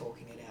going to be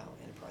talking at our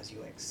Enterprise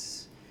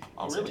UX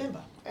in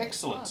September.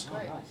 Excellent. Oh,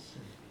 great. Nice.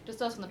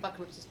 Just on the back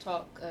of Richard's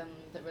talk,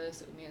 that really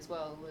stuck with me as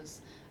well was,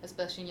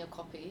 especially in your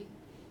copy,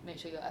 make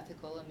sure you're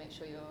ethical and make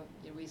sure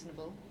you're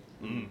reasonable.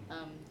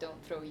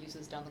 Don't throw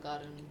users down the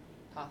garden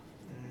path.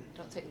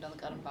 Don't take them down the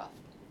garden path.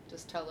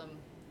 Just tell them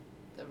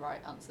the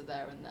right answer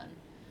there and then.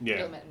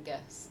 Don't make them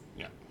guess.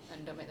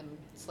 And don't make them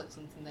select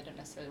something they don't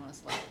necessarily want to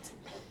select.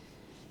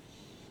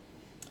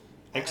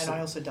 And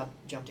I also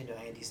jumped into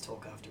Andy's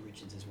talk after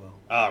Richard's as well.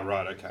 Ah,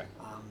 right, okay.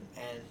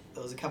 And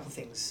there was a couple of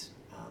things,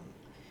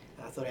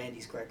 and I thought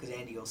Andy's great because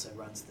Andy also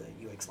runs the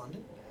UX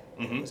London.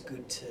 And it was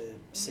good to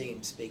see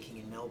him speaking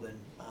in Melbourne.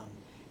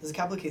 There's a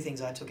couple of key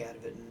things I took out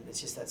of it, and it's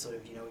just that sort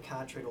of, you know, we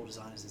can't treat all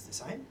designers as the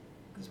same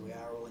because we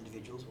are all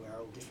individuals, we are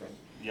all different.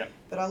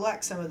 But I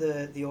like some of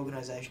the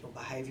organisational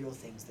behavioural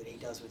things that he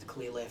does with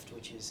Clear Left,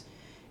 which is,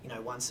 you know,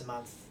 once a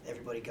month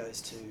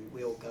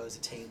we all go as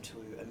a team to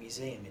a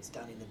museum. It's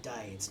done in the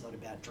day. It's not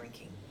about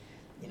drinking.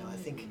 You know, I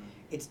think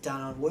it's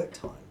done on work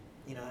time.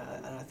 You know,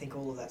 and I think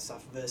all of that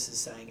stuff versus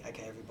saying,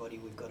 okay, everybody,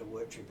 we've got a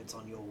work trip. It's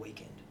on your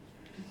weekend.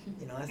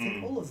 You know, I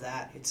think all of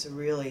that. It's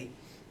I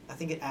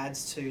think it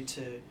adds to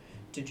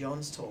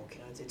John's talk. You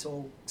know, it's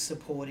all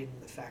supporting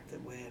the fact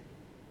that we're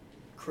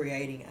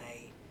creating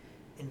a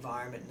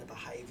environment and a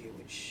behaviour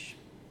which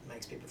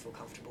makes people feel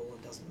comfortable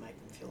and doesn't make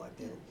them feel like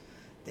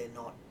they're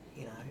not,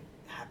 you know,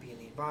 happy in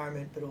the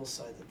environment, but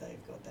also that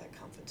they've got that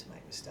comfort to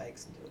make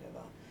mistakes and do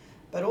whatever.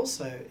 But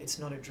also, it's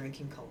not a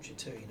drinking culture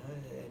too, you know,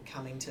 and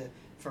coming to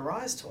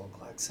Farai's talk,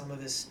 like some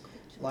of us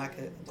like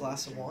a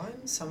glass of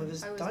wine, some of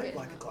us don't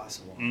like a glass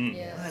of wine.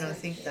 And I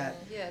think that...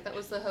 Yeah, that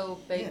was the whole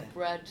bake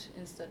bread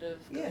instead of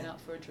going out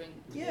for a drink.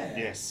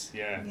 Yes,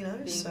 You know,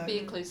 be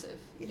inclusive.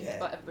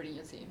 About everybody in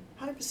your team.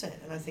 100%,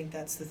 and I think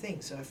that's the thing.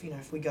 So if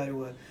we go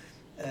to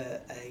a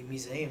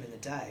museum in the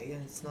day,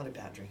 and it's not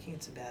about drinking,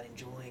 it's about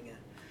enjoying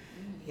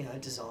a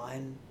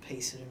design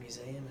piece at a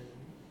museum and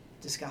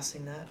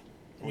discussing that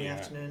in the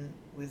afternoon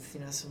with,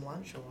 you know, some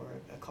lunch or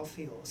a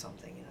coffee or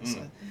something, you know.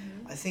 So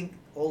I think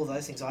all of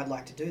those things I'd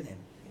like to do then,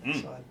 you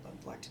know, so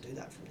I'd like to do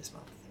that from this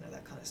month, you know,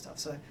 that kind of stuff.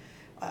 So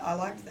I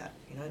liked that,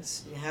 you know.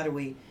 It's, you know, how do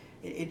we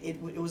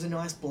it was a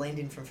nice blend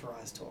in from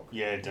Farai's talk.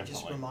 Yeah, definitely.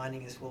 Just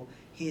reminding us, well,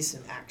 here's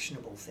some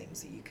actionable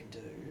things that you can do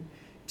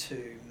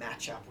to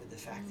match up with the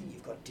fact that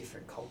you've got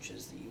different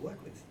cultures that you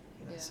work with,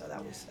 you know. So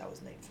that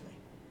was neat for me.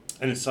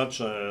 And it's such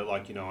a,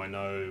 like, you know, I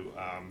know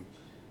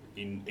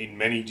in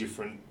many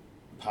different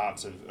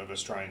parts of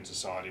Australian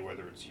society,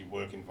 whether it's your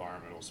work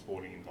environment or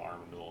sporting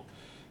environment or,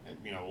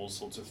 you know, all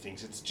sorts of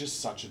things, it's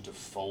just such a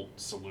default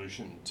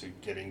solution to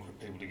getting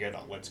people together.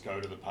 Let's go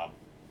to the pub.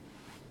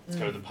 Let's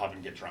go to the pub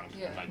and get drunk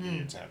and make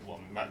idiots out. Well,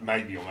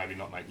 maybe or maybe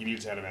not make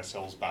idiots out of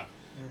ourselves, but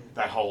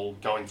that whole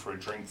going for a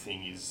drink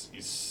thing is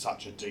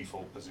such a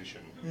default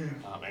position.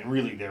 And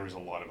really there is a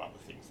lot of other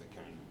things that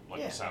can,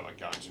 like you say, like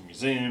going to a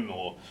museum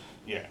or,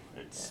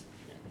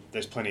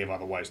 there's plenty of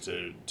other ways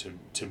to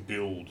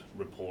build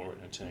rapport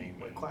in a team.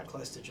 We're quite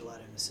close to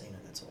Gelato Messina,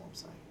 that's all I'm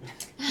saying.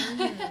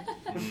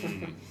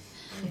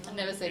 I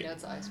never say no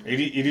to ice cream.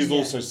 It is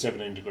also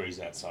 17 degrees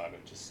outside.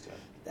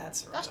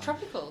 That's right. That's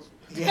tropical.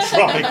 Yeah.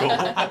 Tropical.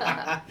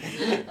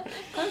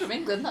 Coming from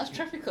England, that's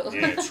tropical.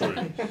 Yeah, true.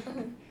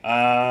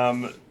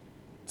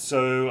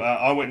 So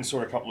I went and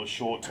saw a couple of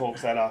short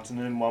talks that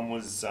afternoon. One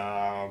was,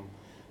 they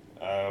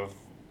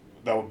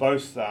were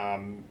both by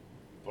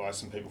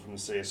some people from the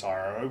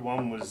CSIRO.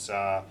 One was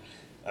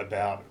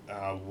about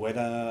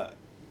weather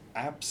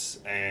apps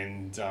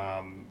and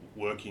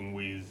working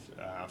with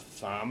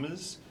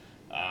farmers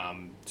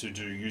to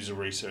do user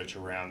research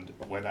around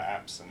weather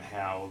apps and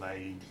how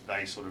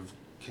they sort of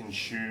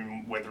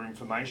consume weather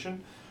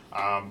information.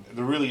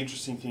 The really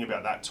interesting thing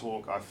about that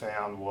talk I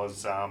found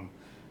was a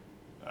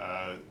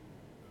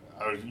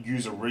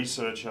user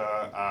researcher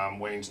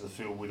went into the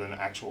field with an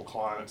actual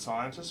climate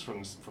scientist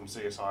from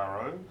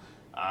CSIRO,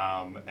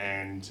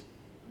 and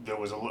there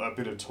was a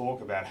bit of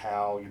talk about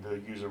how the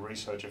user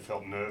researcher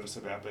felt nervous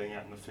about being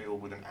out in the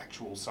field with an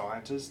actual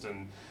scientist,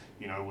 and,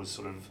 you know, was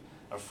sort of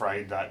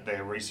afraid that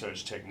their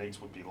research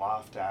techniques would be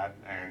laughed at,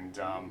 and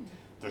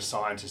the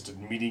scientist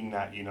admitting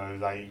that,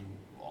 they,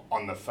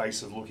 on the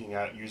face of looking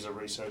at user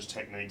research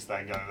techniques,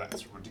 they go,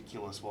 that's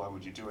ridiculous, why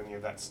would you do any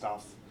of that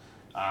stuff?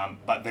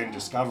 But then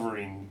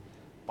discovering,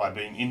 by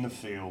being in the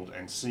field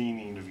and seeing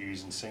the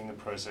interviews and seeing the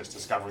process,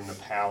 discovering the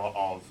power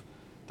of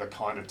the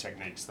kind of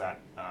techniques that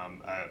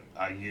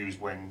are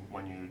used when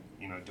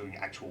you're doing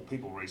actual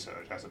people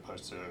research as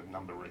opposed to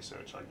number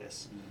research, I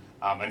guess,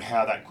 and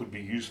how that could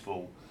be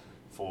useful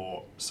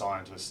for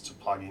scientists to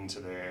plug into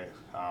their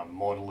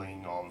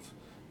modelling of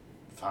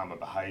farmer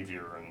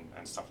behaviour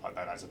and stuff like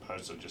that, as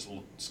opposed to just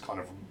kind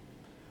of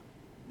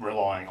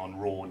relying on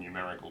raw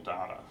numerical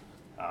data.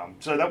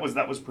 So that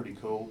was pretty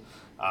cool.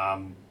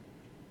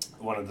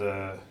 One of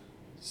the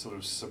sort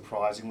of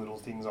surprising little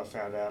things I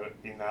found out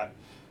in that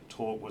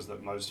talk was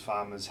that most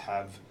farmers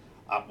have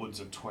upwards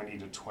of 20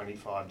 to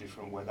 25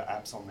 different weather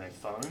apps on their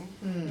phone.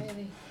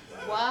 Really?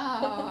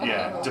 Wow.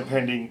 Yeah,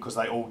 depending, because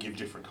they all give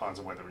different kinds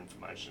of weather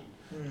information,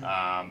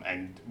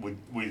 and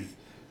with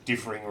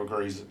differing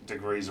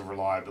degrees of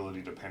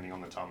reliability depending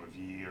on the time of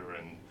year,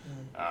 and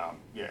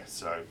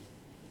so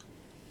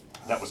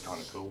that was kind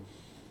of cool.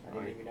 I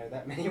didn't even know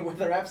that many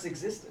weather apps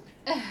existed.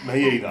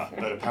 Me either,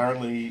 but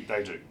apparently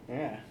they do.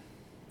 Yeah.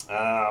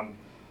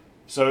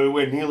 So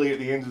we're nearly at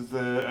the end of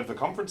the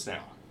conference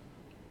now.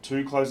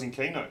 2 closing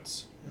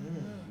keynotes.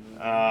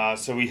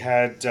 So we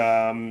had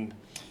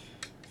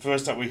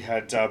first up we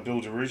had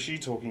Bill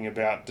DeRucci talking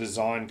about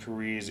design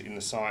careers in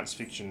the science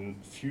fiction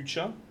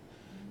future.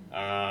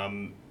 I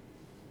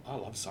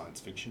love science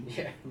fiction.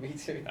 Yeah, me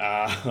too.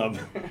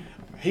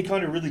 He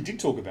kind of really did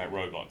talk about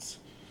robots.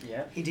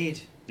 Yeah. He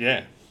did.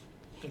 Yeah.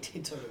 He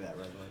did talk about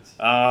robots.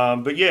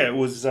 But yeah, it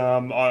was.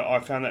 I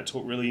found that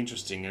talk really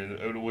interesting, and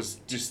it was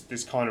just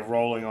this kind of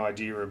rolling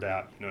idea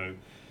about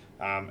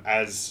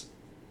as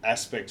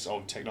aspects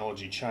of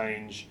technology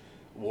change,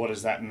 what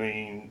does that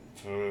mean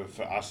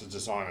for us as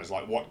designers?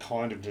 Like, what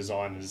kind of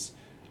designers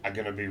are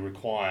going to be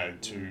required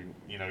to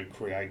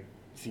create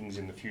things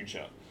in the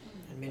future?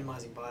 And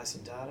minimising bias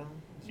in data.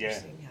 Yeah.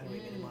 How do we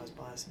minimise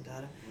bias in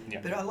data?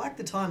 Yeah. But I like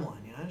the timeline,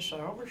 so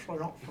obviously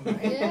not for me.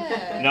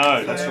 Yeah.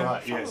 No, that's For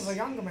right. some Yes. of the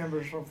younger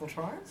members of the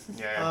tribe.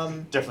 Yeah.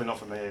 Definitely not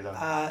for me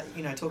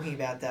either. Talking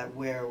about that,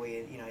 where are we,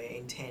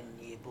 in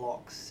 10-year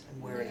blocks,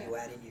 and where are you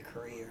at in your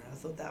career? And I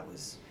thought that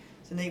was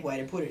it's a neat way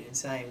to put it in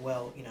saying,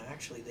 well,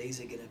 actually these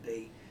are going to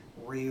be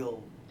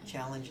real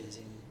challenges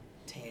in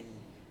 10,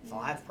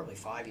 5, probably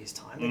 5 years'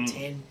 time, but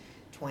 10,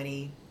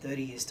 20,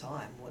 30 years'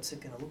 time, what's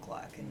it going to look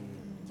like? And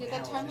Yeah, how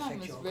that will it timeline affect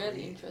was your really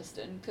career?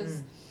 interesting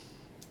because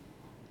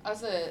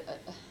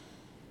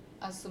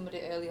as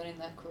somebody early on in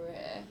their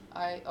career,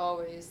 I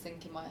always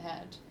think in my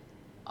head,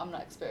 I'm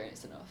not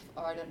experienced enough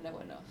or I don't know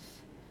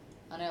enough.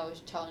 And I always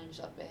challenge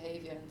that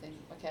behaviour and think,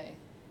 okay,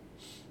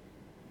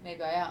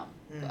 maybe I am.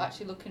 But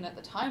actually looking at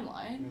the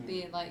timeline,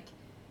 being like,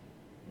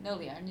 no,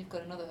 Leanne, you've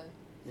got another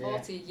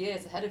 40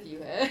 years ahead of you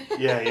here.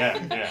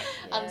 Yeah.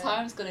 And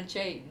time's going to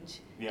change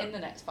Yeah. in the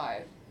next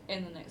 5,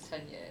 in the next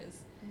 10 years.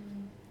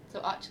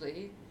 So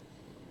actually,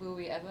 will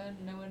we ever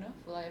know enough?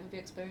 Will I ever be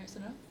experienced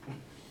enough?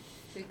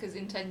 Because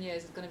in 10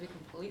 years it's going to be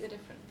completely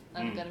different.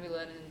 And I'm going to be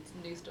learning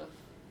new stuff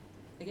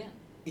again.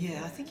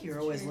 Yeah, I think you're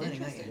always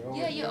learning, aren't you?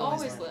 Yeah, you're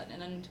always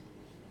learning. And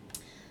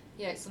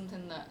yeah, it's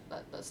something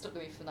that stuck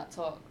with me from that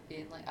talk,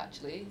 being like,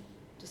 actually,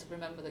 just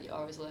remember that you're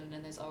always learning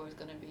and there's always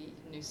going to be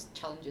new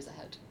challenges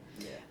ahead.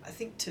 Yeah, I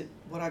think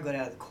what I got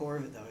out of the core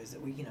of it though is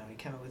that we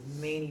came up with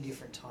many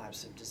different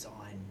types of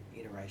design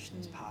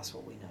iterations past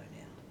what we know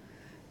now,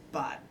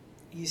 but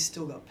you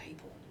still got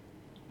people.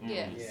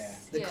 Yeah.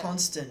 The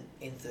constant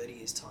in 30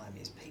 years' time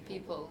is people.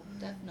 People,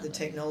 definitely. The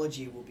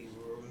technology will be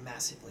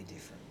massively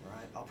different,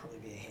 right? I'll probably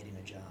be a head in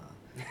a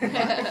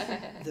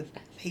jar. The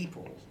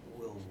people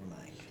will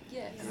remain.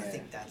 Yes. And I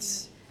think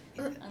that's...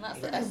 And that's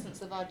the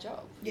essence of our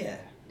job. Yeah.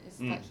 It's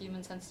that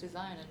human-centered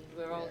design, and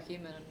we're all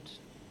human, and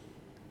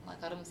like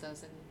Adam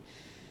says, in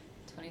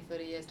 20,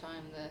 30 years'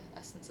 time, the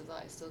essence of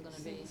that is still going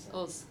to be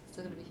us,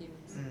 still going to be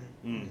humans.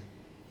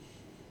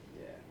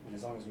 Yeah, and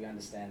as long as we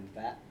understand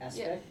that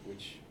aspect,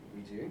 which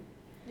we do,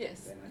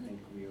 Yes. then I think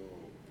we'll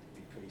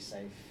be pretty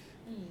safe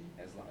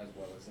as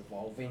well as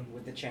evolving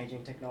with the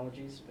changing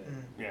technologies. But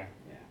Yeah.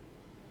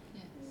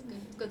 Yeah,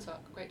 it's good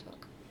talk, great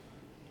talk.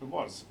 It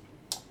was.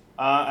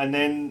 And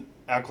then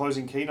our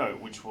closing keynote,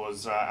 which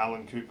was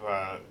Alan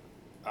Cooper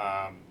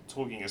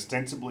talking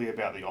ostensibly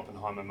about the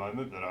Oppenheimer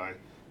moment, but I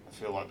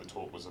feel like the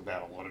talk was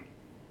about a lot of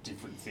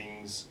different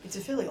things. It's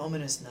a fairly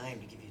ominous name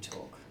to give you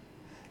talk.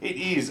 It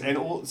is, and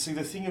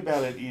the thing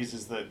about it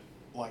is that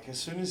like as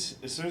soon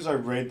as I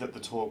read that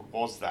the talk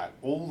was that,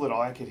 all that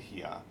I could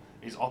hear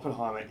is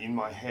Oppenheimer in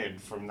my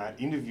head from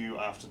that interview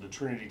after the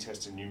Trinity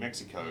test in New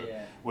Mexico,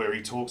 where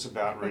he talks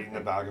about reading the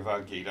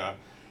Bhagavad Gita,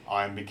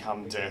 I am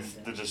become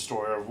death, the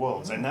destroyer of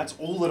worlds, and that's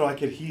all that I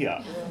could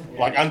hear.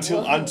 Like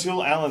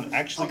until Alan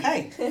actually.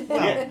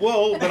 Okay.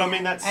 Well, but I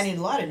mean that's. And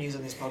in lighter news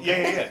on this podcast.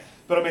 Yeah.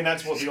 But I mean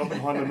that's what the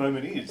Oppenheimer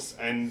moment is,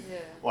 and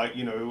Yeah.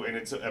 and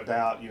it's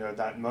about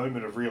that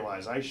moment of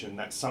realization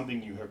that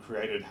something you have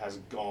created has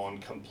gone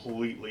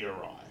completely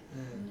awry,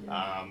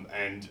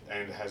 and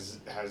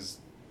has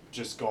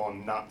just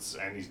gone nuts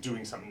and is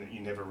doing something that you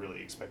never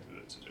really expected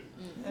it to do.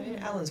 I mean,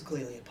 Alan's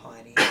clearly a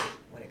pioneer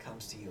when it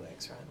comes to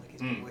UX, right? Like,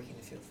 he's been working in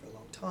the field for a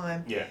long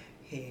time. Yeah.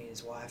 He and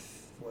his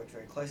wife worked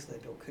very closely.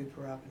 They built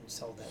Cooper up and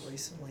sold that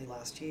recently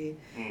last year.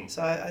 Mm.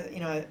 So,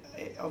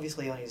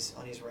 obviously on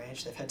his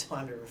ranch, they've had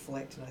time to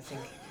reflect, and I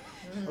think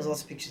there's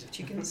lots of pictures of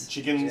chickens.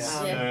 Chickens,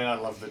 Yeah. I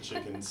love the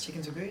chickens.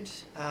 Chickens are good,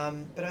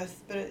 but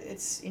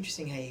it's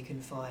interesting how you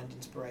can find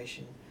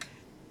inspiration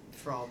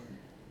from,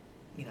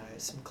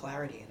 some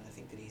clarity, and I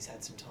think that he's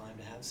had some time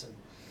to have some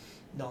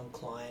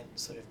non-client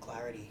sort of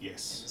clarity.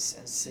 Yes.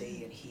 And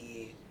see and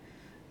hear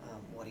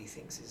what he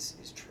thinks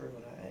is true,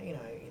 and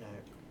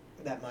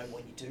that moment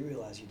when you do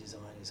realise your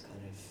design has kind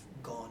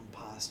of gone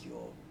past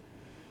your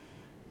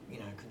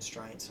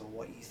constraints or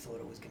what you thought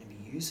it was going to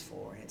be used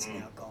for, and it's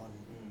now gone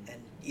and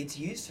it's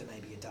used for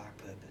maybe a dark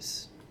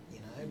purpose,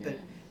 but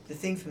the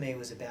thing for me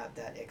was about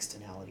that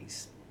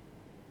externalities,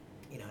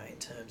 in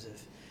terms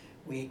of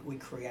we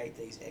create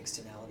these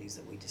externalities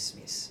that we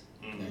dismiss.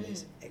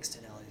 There's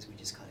externalities we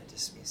just kind of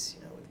dismiss.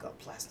 We've got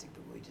plastic,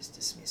 but we just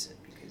dismiss it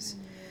because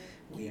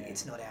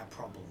it's not our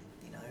problem.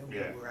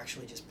 We're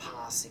actually just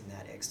passing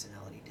that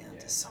externality down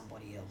to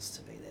somebody else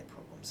to be their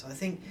problem. So I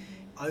think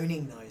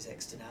owning those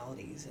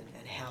externalities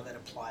and how that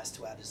applies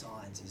to our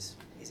designs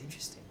is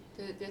interesting.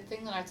 The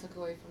thing that I took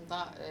away from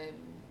that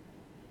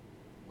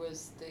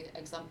was the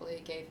example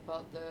he gave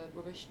about the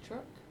rubbish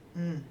truck.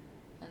 And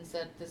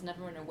said there's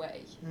never an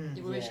away.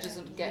 The rubbish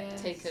doesn't get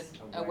taken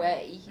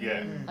away.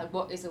 Yeah. Like,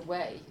 what is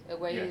away?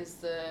 Away is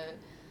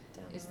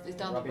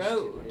down the Rubbish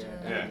road.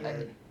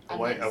 tip,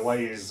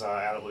 Away is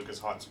out at Lucas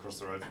Heights across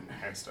the road from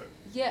Handstone.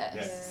 Yes.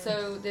 Yeah.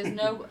 So there's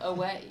no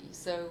away.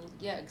 So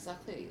yeah,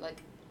 exactly.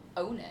 Like,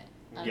 own it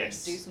and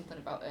do something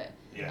about it.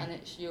 Yeah. And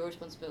it's your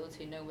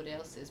responsibility, nobody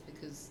else's,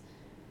 because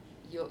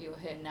you're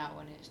here now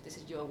and this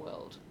is your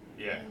world.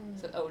 Yeah.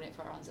 So own it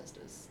for our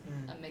ancestors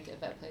and make it a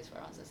better place for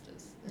our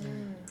ancestors,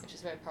 which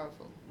is very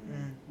powerful.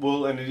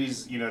 Well, and it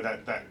is,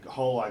 that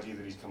whole idea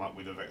that he's come up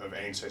with of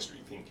ancestry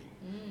thinking,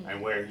 and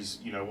where he's,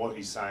 what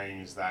he's saying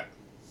is that,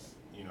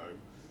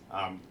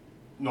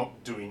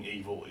 not doing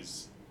evil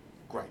is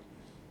great.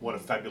 What a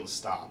fabulous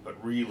start, but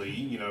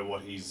really,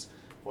 what he's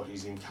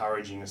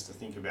encouraging us to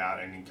think about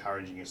and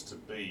encouraging us to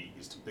be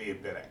is to be a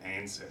better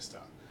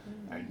ancestor,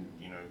 and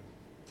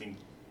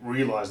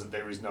realise that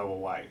there is no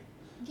away.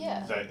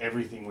 Yeah. That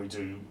everything we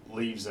do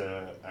leaves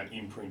an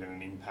imprint and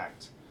an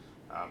impact,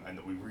 and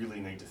that we really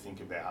need to think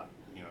about,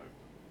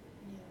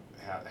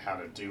 how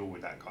to deal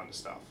with that kind of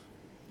stuff.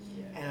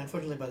 And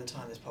unfortunately, by the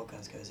time this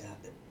podcast goes out,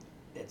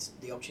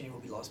 the opportunity will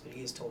be lost. But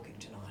he is talking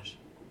tonight.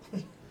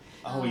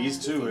 Oh, he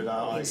is too at in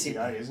ICA,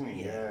 Sydney. isn't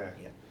he? Yeah.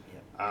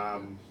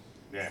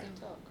 Yeah. Same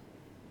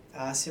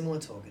talk. Similar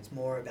talk. It's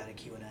more about a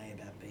Q&A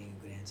about being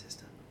a good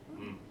ancestor.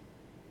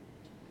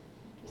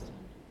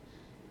 Interesting.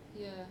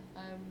 Yeah.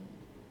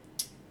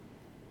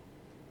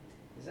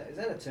 Is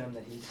that a term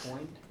that he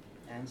coined?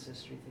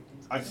 Ancestry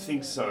thinking? I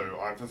think so.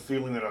 I have a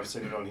feeling that I've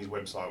seen it on his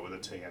website with a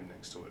TM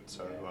next to it.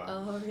 So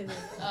really?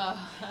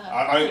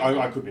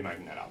 I could be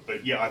making that up,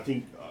 but yeah, I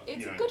think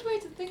It's a good way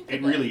to think of it.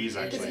 It really is,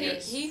 Because actually.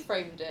 Yes. he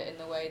framed it in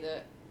the way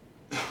that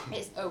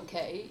it's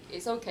okay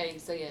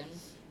saying,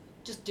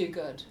 just do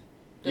good.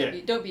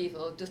 Don't be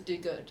evil, just do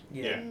good.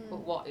 Yeah. But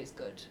what is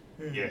good?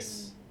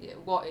 Yes. Yeah,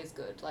 what is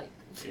good? Like,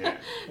 Yeah.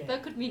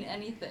 that could mean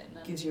anything.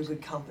 And Gives you a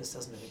good compass,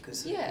 doesn't it?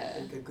 Because Yeah.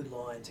 a good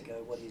line to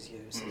go. What is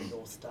your sort of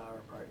North Star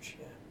approach?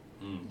 Yeah.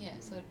 yeah,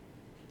 so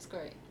it's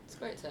great. It's a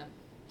great term.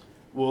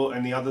 Well,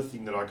 and the other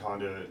thing that I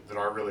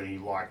really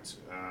liked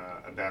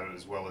about it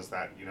as well is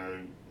that,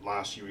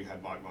 last year we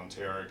had Mike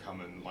Montero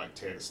come and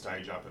tear the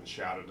stage up and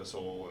shout at us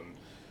all and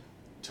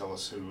tell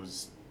us who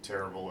was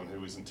terrible and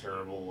who isn't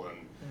terrible,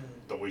 and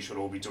that we should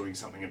all be doing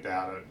something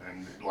about it,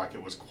 and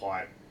it was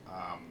quite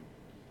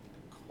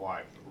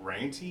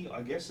ranty,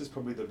 I guess is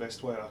probably the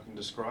best way I can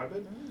describe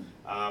it.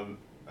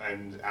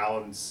 And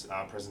Alan's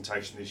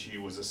presentation this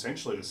year was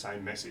essentially the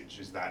same message,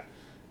 is that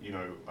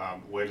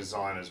we're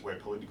designers, we're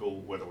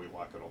political, whether we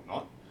like it or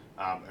not,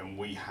 and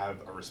we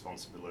have a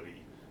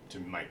responsibility to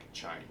make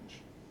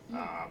change.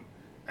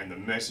 And the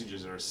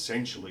messages are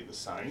essentially the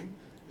same.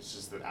 It's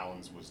just that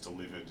Alan's was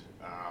delivered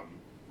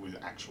with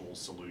actual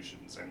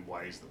solutions and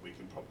ways that we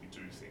can probably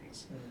do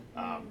things.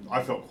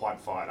 I felt quite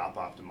fired up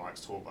after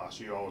Mike's talk last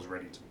year. I was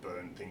ready to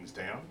burn things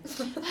down.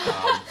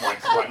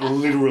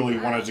 Literally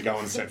wanted to go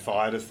and set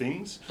fire to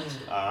things.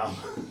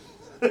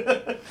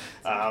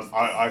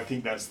 I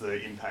think that's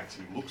the impact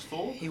he looks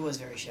for. He was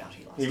very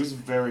shouty last He was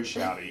very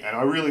shouty, and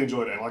I really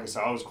enjoyed it. And like I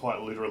said, I was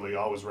quite literally,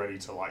 I was ready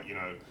to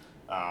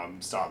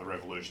start the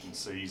revolution,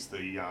 seize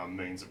the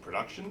means of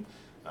production,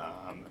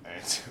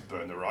 and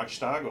burn the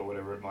Reichstag or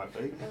whatever it might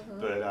be.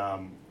 But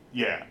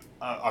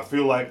I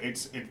feel like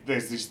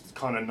there's this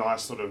kind of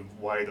nice sort of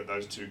way that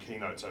those two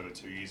keynotes over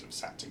 2 years have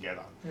sat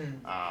together,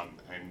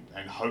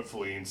 and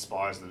hopefully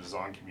inspires the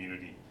design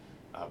community,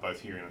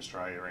 both here in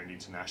Australia and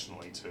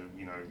internationally, to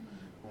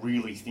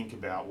really think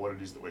about what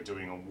it is that we're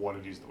doing and what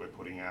it is that we're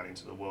putting out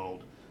into the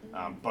world,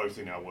 both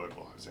in our work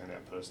lives and our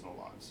personal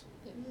lives.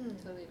 Yeah,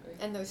 totally agree.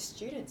 And those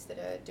students that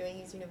are doing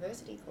his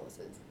university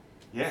courses,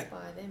 Yeah,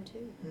 inspire them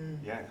too.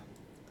 yeah,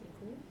 Pretty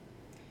cool.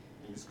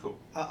 it's cool.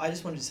 I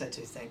just wanted to say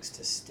too, thanks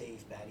to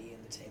Steve Batty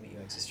and the team at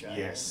UX Australia.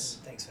 Yes.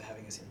 And thanks for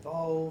having us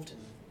involved, and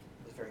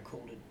it was very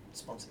cool to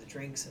sponsor the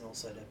drinks and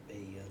also to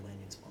be a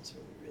lanyard sponsor.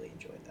 We really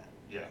enjoyed that.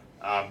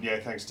 Yeah,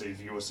 thanks, Steve.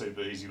 You were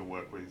super easy to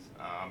work with.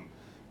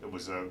 It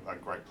was a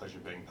great pleasure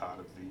being part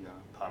of the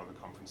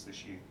conference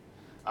this year.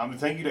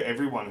 Thank you to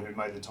everyone who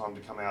made the time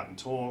to come out and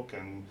talk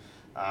and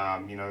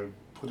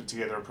put it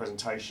together a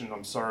presentation.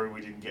 I'm sorry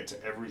we didn't get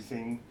to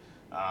everything.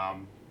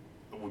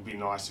 It would be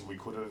nice if we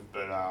could have,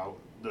 but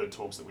the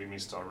talks that we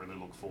missed, I really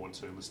look forward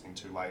to listening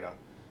to later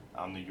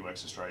on the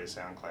UX Australia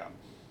SoundCloud.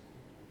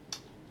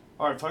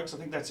 All right, folks, I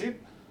think that's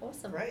it.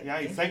 Awesome. Great.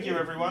 Yay, thank you,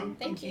 everyone.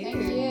 Thank you. Thank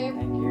you.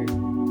 Thank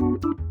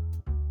you.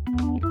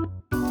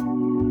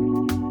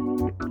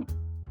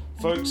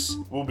 Folks,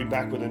 we'll be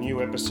back with a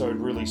new episode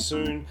really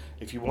soon.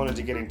 If you wanted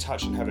to get in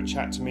touch and have a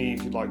chat to me,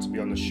 if you'd like to be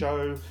on the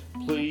show,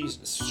 please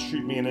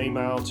shoot me an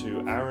email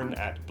to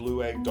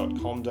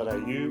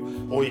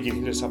aaron@blueegg.com.au, or you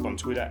can hit us up on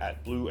Twitter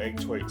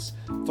 @blueeggtweets.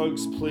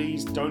 Folks,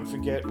 please don't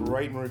forget,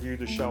 rate and review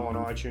the show on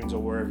iTunes or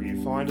wherever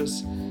you find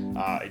us.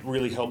 It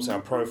really helps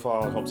our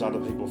profile, it helps other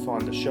people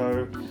find the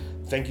show.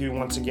 Thank you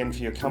once again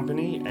for your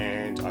company,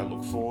 and I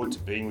look forward to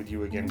being with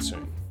you again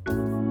soon.